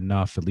regulated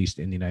enough, at least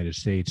in the United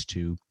States,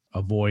 to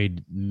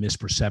avoid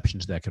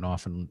misperceptions that can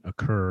often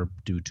occur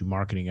due to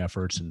marketing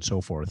efforts and so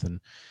forth.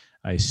 And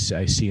I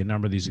see a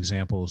number of these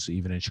examples,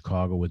 even in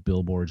Chicago with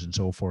billboards and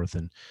so forth.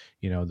 And,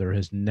 there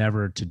has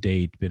never to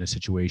date been a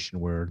situation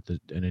where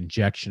an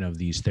injection of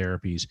these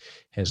therapies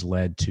has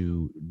led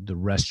to the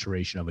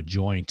restoration of a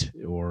joint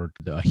or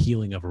the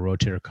healing of a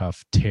rotator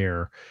cuff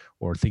tear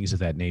or things of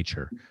that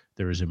nature.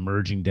 There is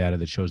emerging data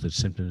that shows that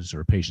symptoms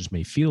or patients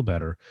may feel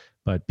better,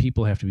 but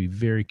people have to be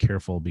very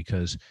careful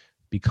because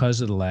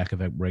of the lack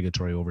of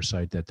regulatory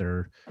oversight, that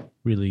they're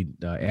really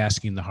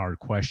asking the hard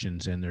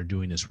questions, and they're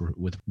doing this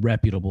with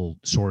reputable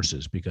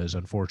sources, because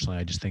unfortunately,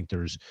 I just think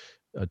there's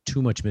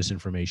too much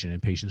misinformation,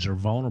 and patients are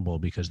vulnerable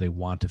because they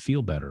want to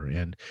feel better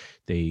and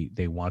they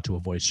want to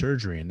avoid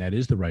surgery. And that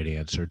is the right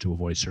answer, to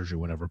avoid surgery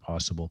whenever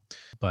possible.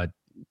 But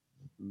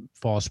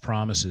false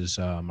promises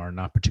are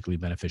not particularly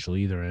beneficial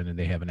either, and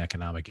they have an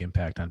economic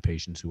impact on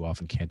patients who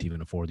often can't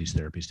even afford these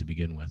therapies to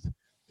begin with.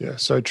 Yeah,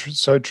 so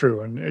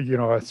true. And,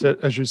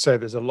 as you say,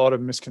 there's a lot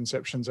of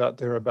misconceptions out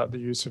there about the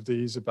use of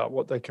these, about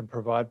what they can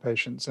provide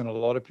patients. And a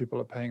lot of people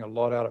are paying a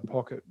lot out of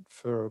pocket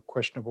for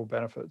questionable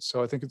benefits.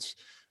 So I think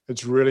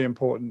it's really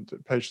important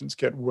that patients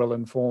get well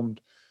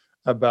informed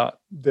about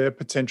their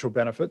potential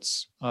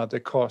benefits, their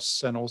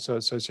costs, and also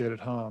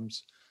associated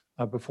harms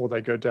before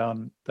they go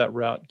down that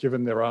route,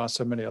 given there are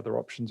so many other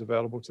options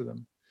available to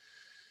them.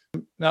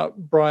 Now,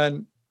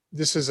 Brian,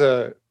 this is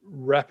a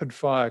rapid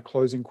fire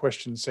closing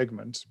question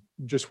segment.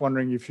 Just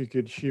wondering if you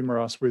could humor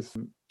us with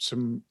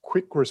some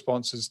quick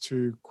responses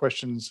to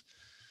questions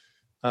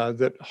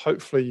that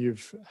hopefully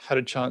you've had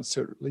a chance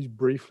to at least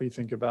briefly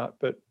think about.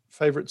 But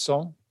favorite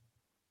song?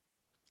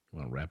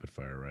 Well, rapid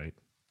fire, right?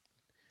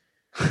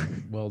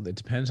 Well, it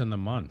depends on the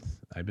month.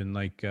 I've been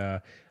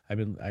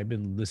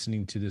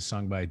listening to this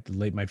song by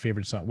my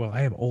favorite song. Well,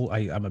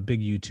 I'm a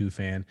big U2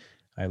 fan.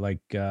 I like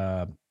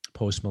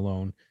Post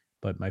Malone,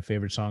 but my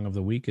favorite song of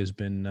the week has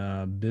been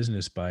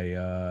Business by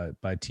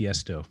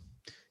Tiesto.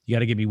 You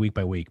got to get me week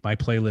by week. My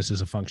playlist is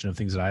a function of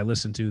things that I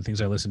listen to,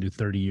 things I listened to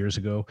 30 years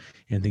ago,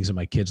 and things that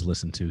my kids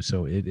listen to.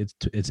 So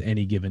it's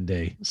any given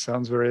day.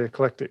 Sounds very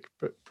eclectic,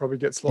 but probably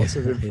gets lots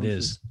of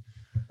influences.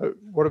 It is.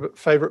 What about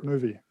favorite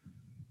movie?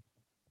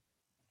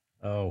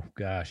 Oh,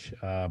 gosh.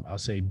 I'll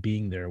say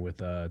Being There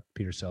with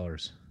Peter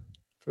Sellers.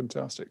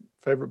 Fantastic.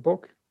 Favorite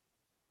book?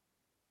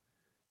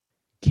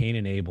 Cain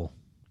and Abel.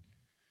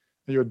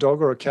 Are you a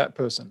dog or a cat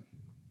person?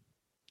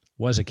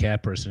 Was a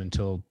cat person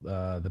until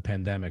the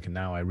pandemic, and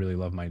now I really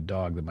love my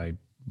dog that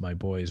my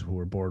boys, who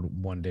were bored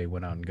one day,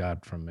 went out and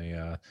got from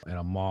at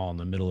a mall in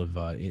the middle of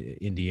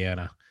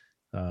Indiana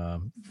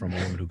from a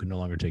woman who could no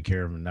longer take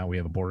care of him. And now we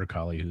have a border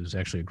collie who's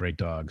actually a great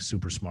dog,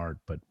 super smart,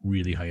 but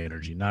really high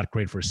energy. Not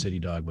great for a city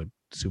dog, but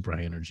super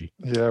high energy.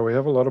 Yeah, we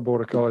have a lot of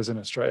border collies in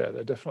Australia.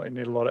 They definitely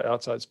need a lot of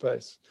outside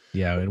space.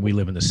 Yeah, and we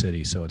live in the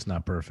city, so it's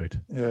not perfect.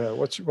 Yeah,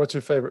 what's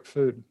your favorite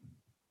food?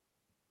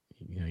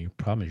 Your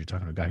problem is you're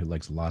talking to a guy who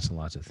likes lots and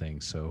lots of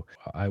things. So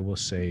I will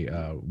say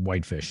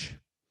whitefish.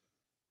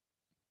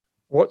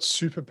 What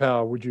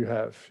superpower would you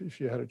have if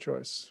you had a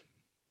choice?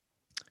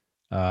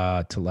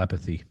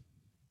 Telepathy.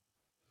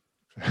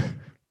 All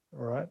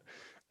right.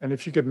 And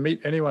if you could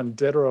meet anyone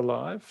dead or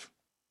alive,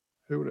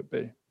 who would it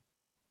be?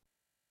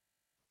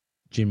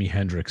 Jimi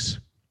Hendrix.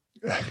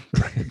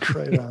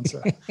 Great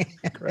answer.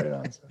 Great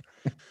answer.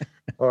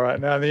 All right.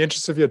 Now, in the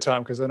interest of your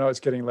time, because I know it's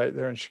getting late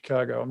there in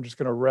Chicago, I'm just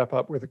going to wrap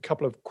up with a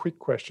couple of quick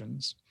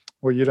questions.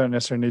 Well, you don't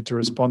necessarily need to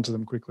respond to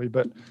them quickly,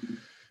 but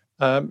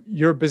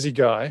you're a busy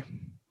guy.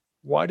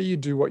 Why do you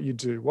do what you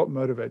do? What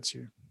motivates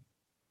you?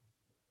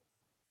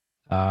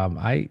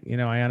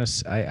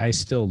 I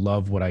still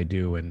love what I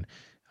do, and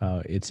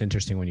it's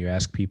interesting when you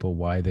ask people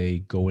why they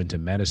go into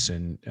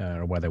medicine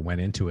or why they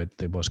went into it.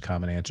 The most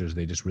common answer is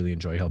they just really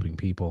enjoy helping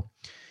people.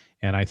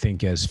 And I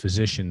think as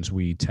physicians,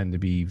 we tend to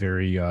be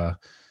very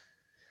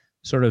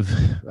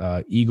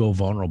ego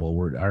vulnerable,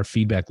 where our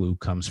feedback loop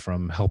comes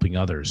from helping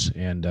others.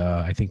 And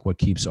I think what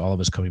keeps all of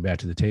us coming back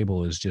to the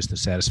table is just the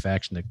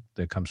satisfaction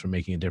that comes from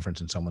making a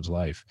difference in someone's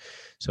life.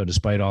 So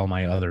despite all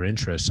my other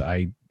interests,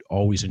 I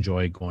always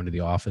enjoy going to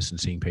the office and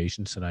seeing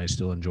patients, and I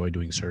still enjoy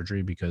doing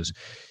surgery because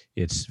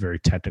it's very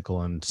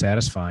technical and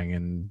satisfying,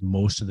 and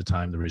most of the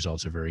time the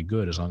results are very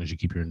good as long as you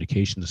keep your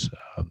indications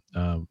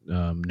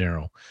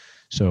narrow.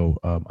 So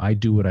I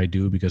do what I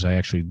do because I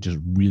actually just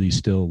really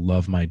still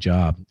love my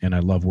job, and I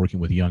love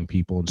working with young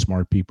people and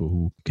smart people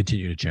who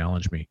continue to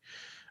challenge me.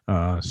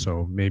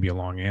 So maybe a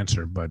long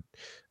answer, but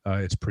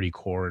it's pretty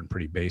core and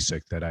pretty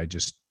basic that I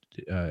just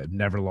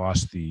never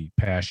lost the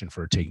passion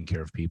for taking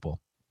care of people.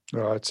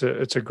 Oh, it's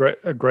a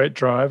great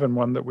drive, and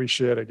one that we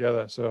share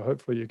together. So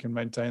hopefully you can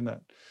maintain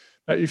that.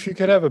 Now, if you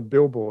could have a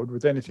billboard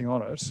with anything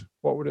on it,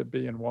 what would it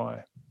be and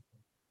why?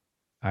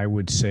 I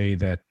would say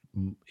that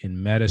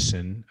in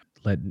medicine,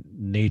 let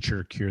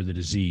nature cure the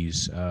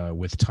disease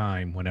with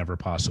time whenever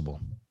possible.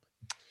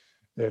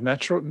 Yeah,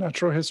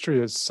 natural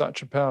history is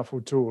such a powerful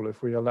tool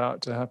if we allow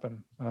it to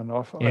happen, and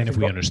if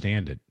we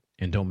understand it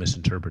and don't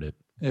misinterpret it.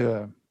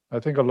 Yeah. I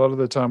think a lot of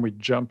the time we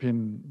jump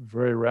in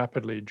very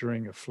rapidly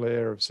during a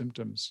flare of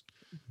symptoms.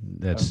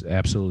 That's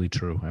absolutely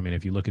true. I mean,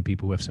 if you look at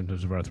people who have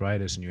symptoms of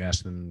arthritis and you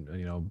ask them,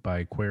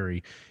 by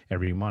query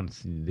every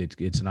month,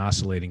 it's an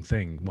oscillating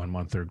thing. 1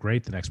 month they're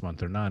great, the next month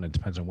they're not. It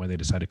depends on when they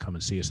decide to come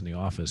and see us in the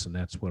office, and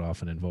that's what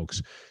often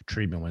invokes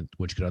treatment,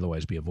 which could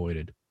otherwise be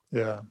avoided.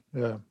 Yeah.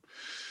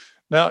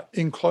 Now,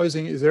 in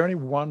closing, is there any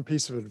one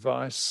piece of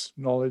advice,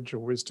 knowledge, or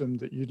wisdom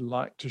that you'd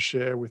like to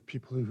share with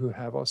people who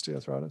have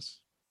osteoarthritis?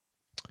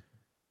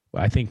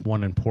 I think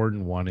one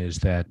important one is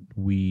that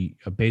we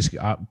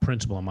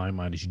principle in my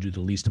mind is you do the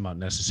least amount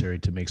necessary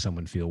to make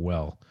someone feel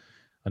well.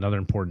 Another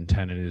important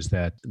tenet is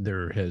that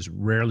there has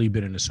rarely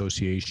been an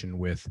association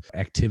with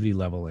activity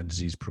level and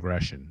disease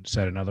progression.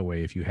 Said another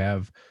way, if you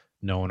have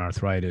known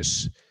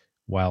arthritis,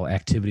 while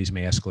activities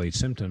may escalate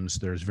symptoms,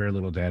 there's very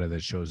little data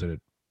that shows that it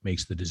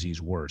makes the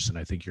disease worse. And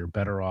I think you're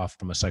better off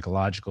from a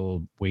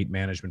psychological weight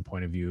management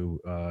point of view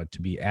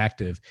to be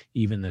active,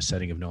 even in the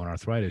setting of known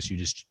arthritis. You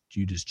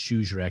just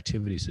choose your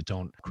activities that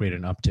don't create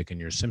an uptick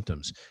in your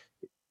symptoms.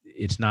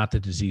 It's not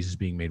that disease is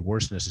being made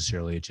worse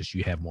necessarily, it's just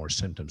you have more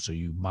symptoms. So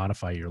you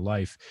modify your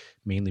life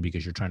mainly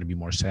because you're trying to be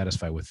more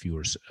satisfied with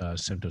fewer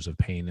symptoms of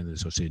pain and the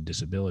associated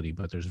disability.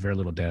 But there's very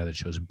little data that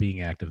shows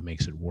being active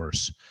makes it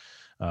worse.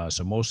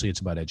 So mostly it's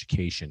about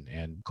education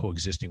and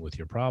coexisting with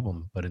your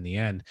problem. But in the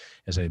end,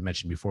 as I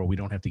mentioned before, we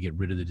don't have to get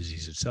rid of the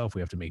disease itself.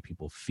 We have to make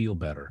people feel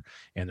better.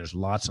 And there's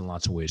lots and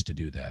lots of ways to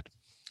do that.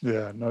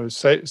 Yeah, no,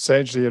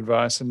 sagely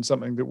advice, and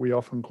something that we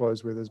often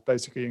close with is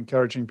basically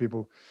encouraging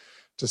people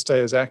to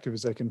stay as active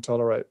as they can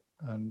tolerate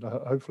and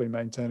hopefully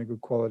maintain a good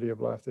quality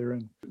of life they're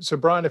in. So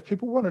Brian, if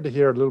people wanted to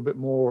hear a little bit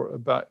more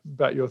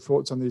about your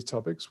thoughts on these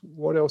topics,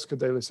 what else could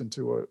they listen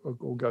to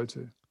or go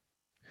to?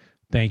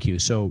 Thank you.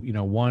 So,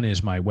 one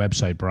is my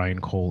website,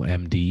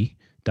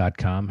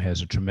 briancolemd.com,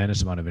 has a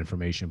tremendous amount of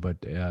information, but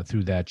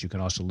through that, you can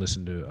also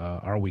listen to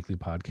our weekly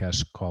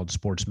podcast called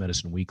Sports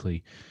Medicine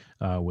Weekly,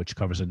 which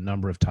covers a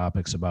number of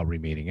topics about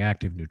remaining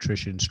active,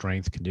 nutrition,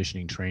 strength,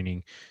 conditioning,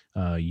 training,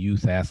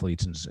 youth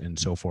athletes, and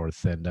so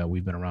forth. And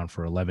we've been around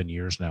for 11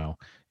 years now,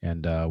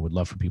 and would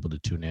love for people to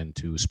tune in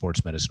to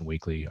Sports Medicine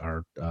Weekly,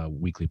 our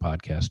weekly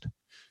podcast.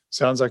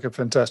 Sounds like a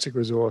fantastic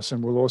resource,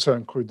 and we'll also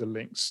include the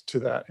links to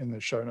that in the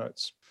show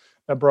notes.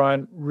 Now,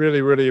 Brian,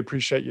 really, really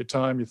appreciate your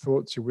time, your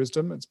thoughts, your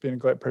wisdom. It's been a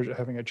great pleasure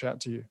having a chat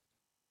to you.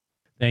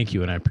 Thank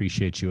you, and I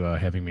appreciate you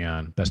having me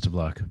on. Best of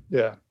luck.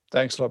 Yeah,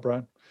 thanks a lot,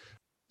 Brian.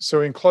 So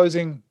in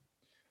closing,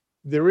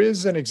 there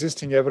is an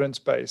existing evidence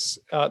base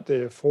out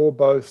there for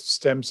both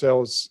stem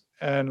cells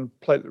and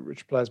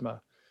platelet-rich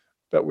plasma,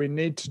 but we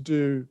need to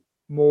do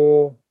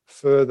more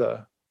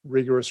further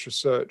rigorous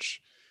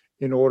research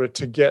in order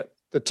to get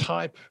the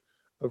type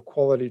of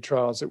quality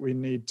trials that we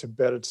need to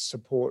better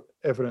support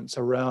evidence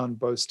around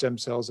both stem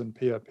cells and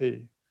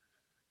PRP.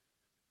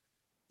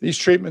 These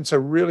treatments are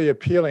really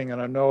appealing,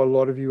 and I know a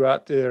lot of you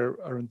out there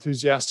are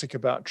enthusiastic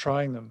about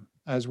trying them,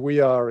 as we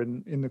are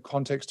in the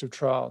context of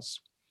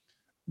trials.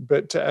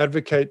 But to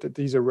advocate that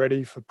these are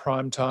ready for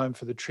prime time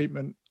for the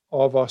treatment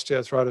of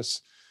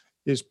osteoarthritis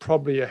is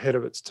probably ahead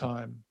of its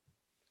time.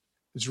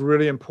 It's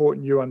really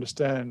important you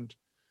understand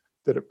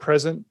that at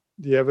present,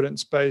 the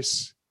evidence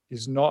base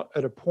is not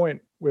at a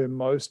point where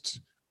most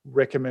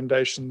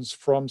recommendations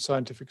from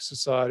scientific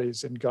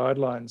societies and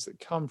guidelines that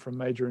come from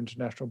major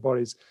international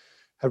bodies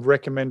have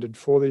recommended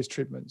for these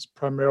treatments,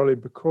 primarily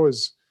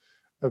because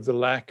of the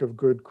lack of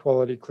good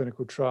quality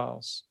clinical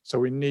trials. So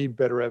we need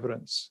better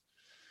evidence.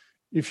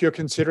 If you're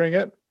considering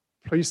it,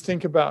 please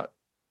think about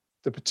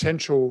the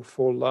potential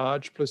for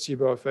large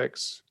placebo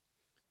effects,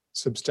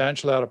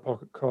 substantial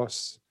out-of-pocket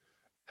costs,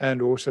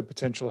 and also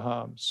potential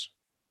harms.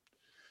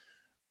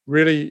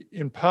 Really,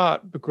 in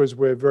part because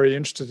we're very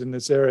interested in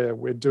this area,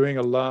 we're doing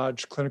a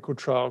large clinical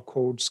trial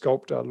called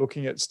SCULPTOR,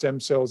 looking at stem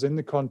cells in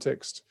the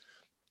context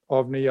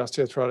of knee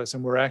osteoarthritis,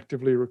 and we're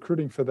actively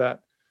recruiting for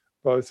that,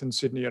 both in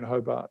Sydney and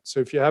Hobart. So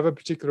if you have a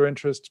particular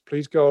interest,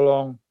 please go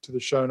along to the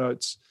show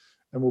notes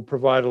and we'll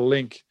provide a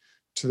link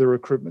to the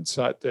recruitment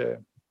site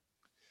there.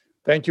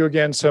 Thank you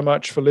again so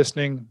much for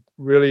listening.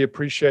 Really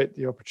appreciate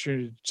the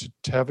opportunity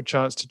to have a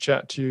chance to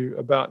chat to you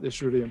about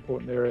this really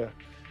important area.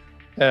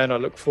 And I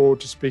look forward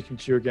to speaking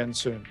to you again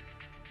soon.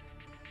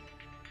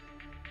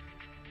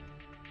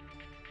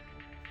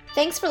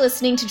 Thanks for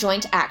listening to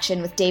Joint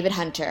Action with David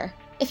Hunter.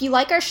 If you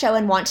like our show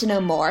and want to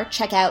know more,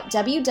 check out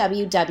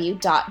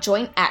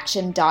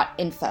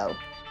www.jointaction.info.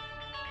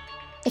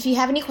 If you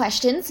have any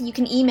questions, you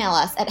can email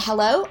us at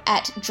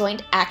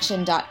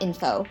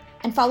hello@jointaction.info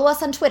and follow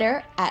us on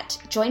Twitter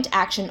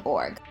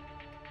 @jointactionorg.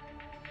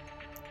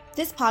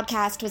 This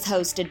podcast was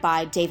hosted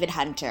by David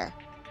Hunter,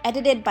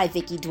 edited by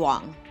Vicky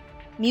Duong,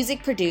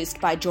 music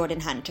produced by Jordan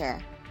Hunter.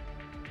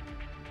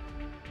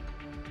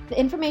 The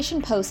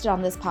information posted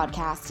on this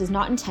podcast is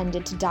not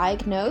intended to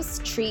diagnose,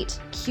 treat,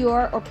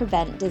 cure, or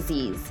prevent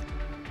disease.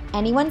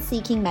 Anyone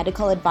seeking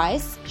medical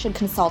advice should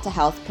consult a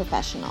health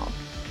professional.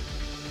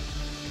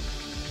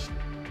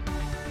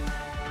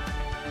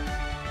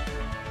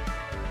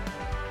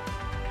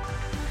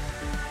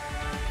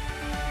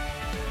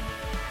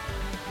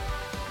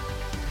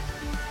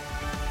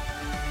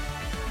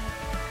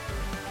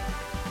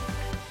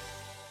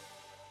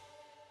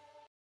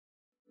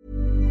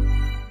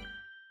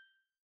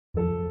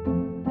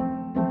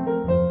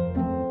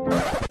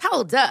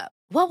 Hold up.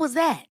 What was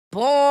that?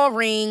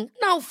 Boring.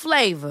 No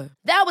flavor.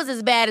 That was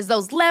as bad as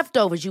those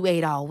leftovers you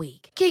ate all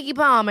week. Keke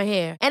Palmer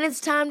here, and it's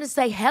time to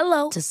say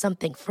hello to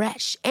something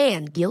fresh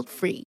and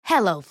guilt-free.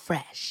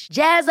 HelloFresh.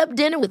 Jazz up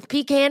dinner with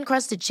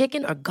pecan-crusted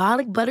chicken or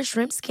garlic butter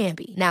shrimp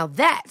scampi. Now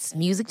that's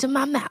music to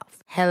my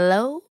mouth.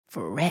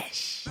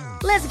 HelloFresh.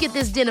 Let's get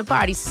this dinner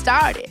party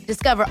started.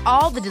 Discover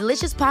all the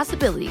delicious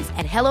possibilities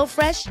at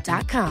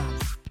HelloFresh.com.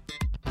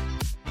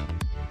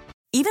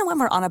 Even when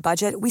we're on a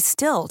budget, we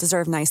still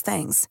deserve nice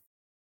things.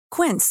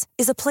 Quince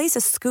is a place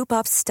to scoop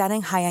up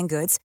stunning high-end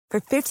goods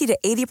for 50 to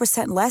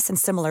 80% less than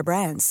similar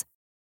brands.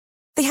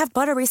 They have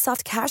buttery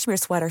soft cashmere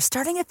sweaters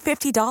starting at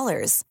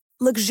 $50,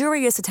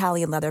 luxurious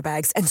Italian leather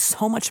bags, and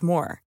so much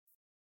more.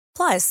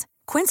 Plus,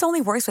 Quince only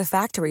works with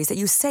factories that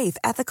use safe,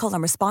 ethical,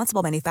 and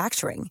responsible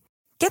manufacturing.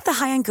 Get the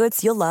high-end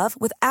goods you'll love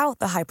without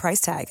the high price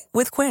tag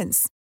with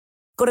Quince.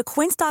 Go to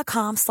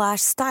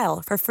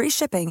quince.com/style for free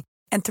shipping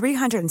and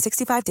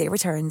 365-day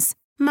returns.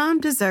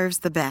 Mom deserves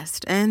the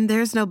best, and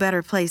there's no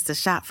better place to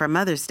shop for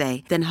Mother's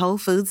Day than Whole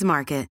Foods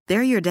Market.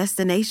 They're your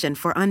destination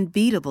for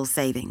unbeatable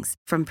savings,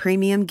 from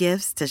premium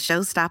gifts to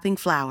show-stopping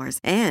flowers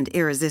and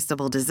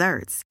irresistible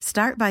desserts.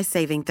 Start by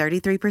saving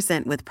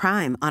 33% with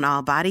Prime on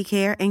all body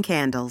care and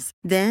candles.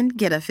 Then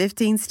get a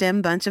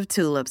 15-stem bunch of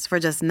tulips for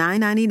just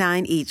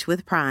 $9.99 each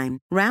with Prime.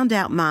 Round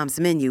out Mom's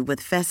menu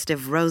with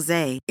festive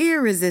rosé,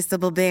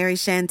 irresistible berry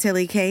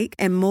chantilly cake,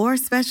 and more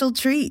special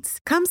treats.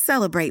 Come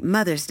celebrate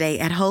Mother's Day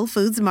at Whole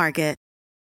Foods Market.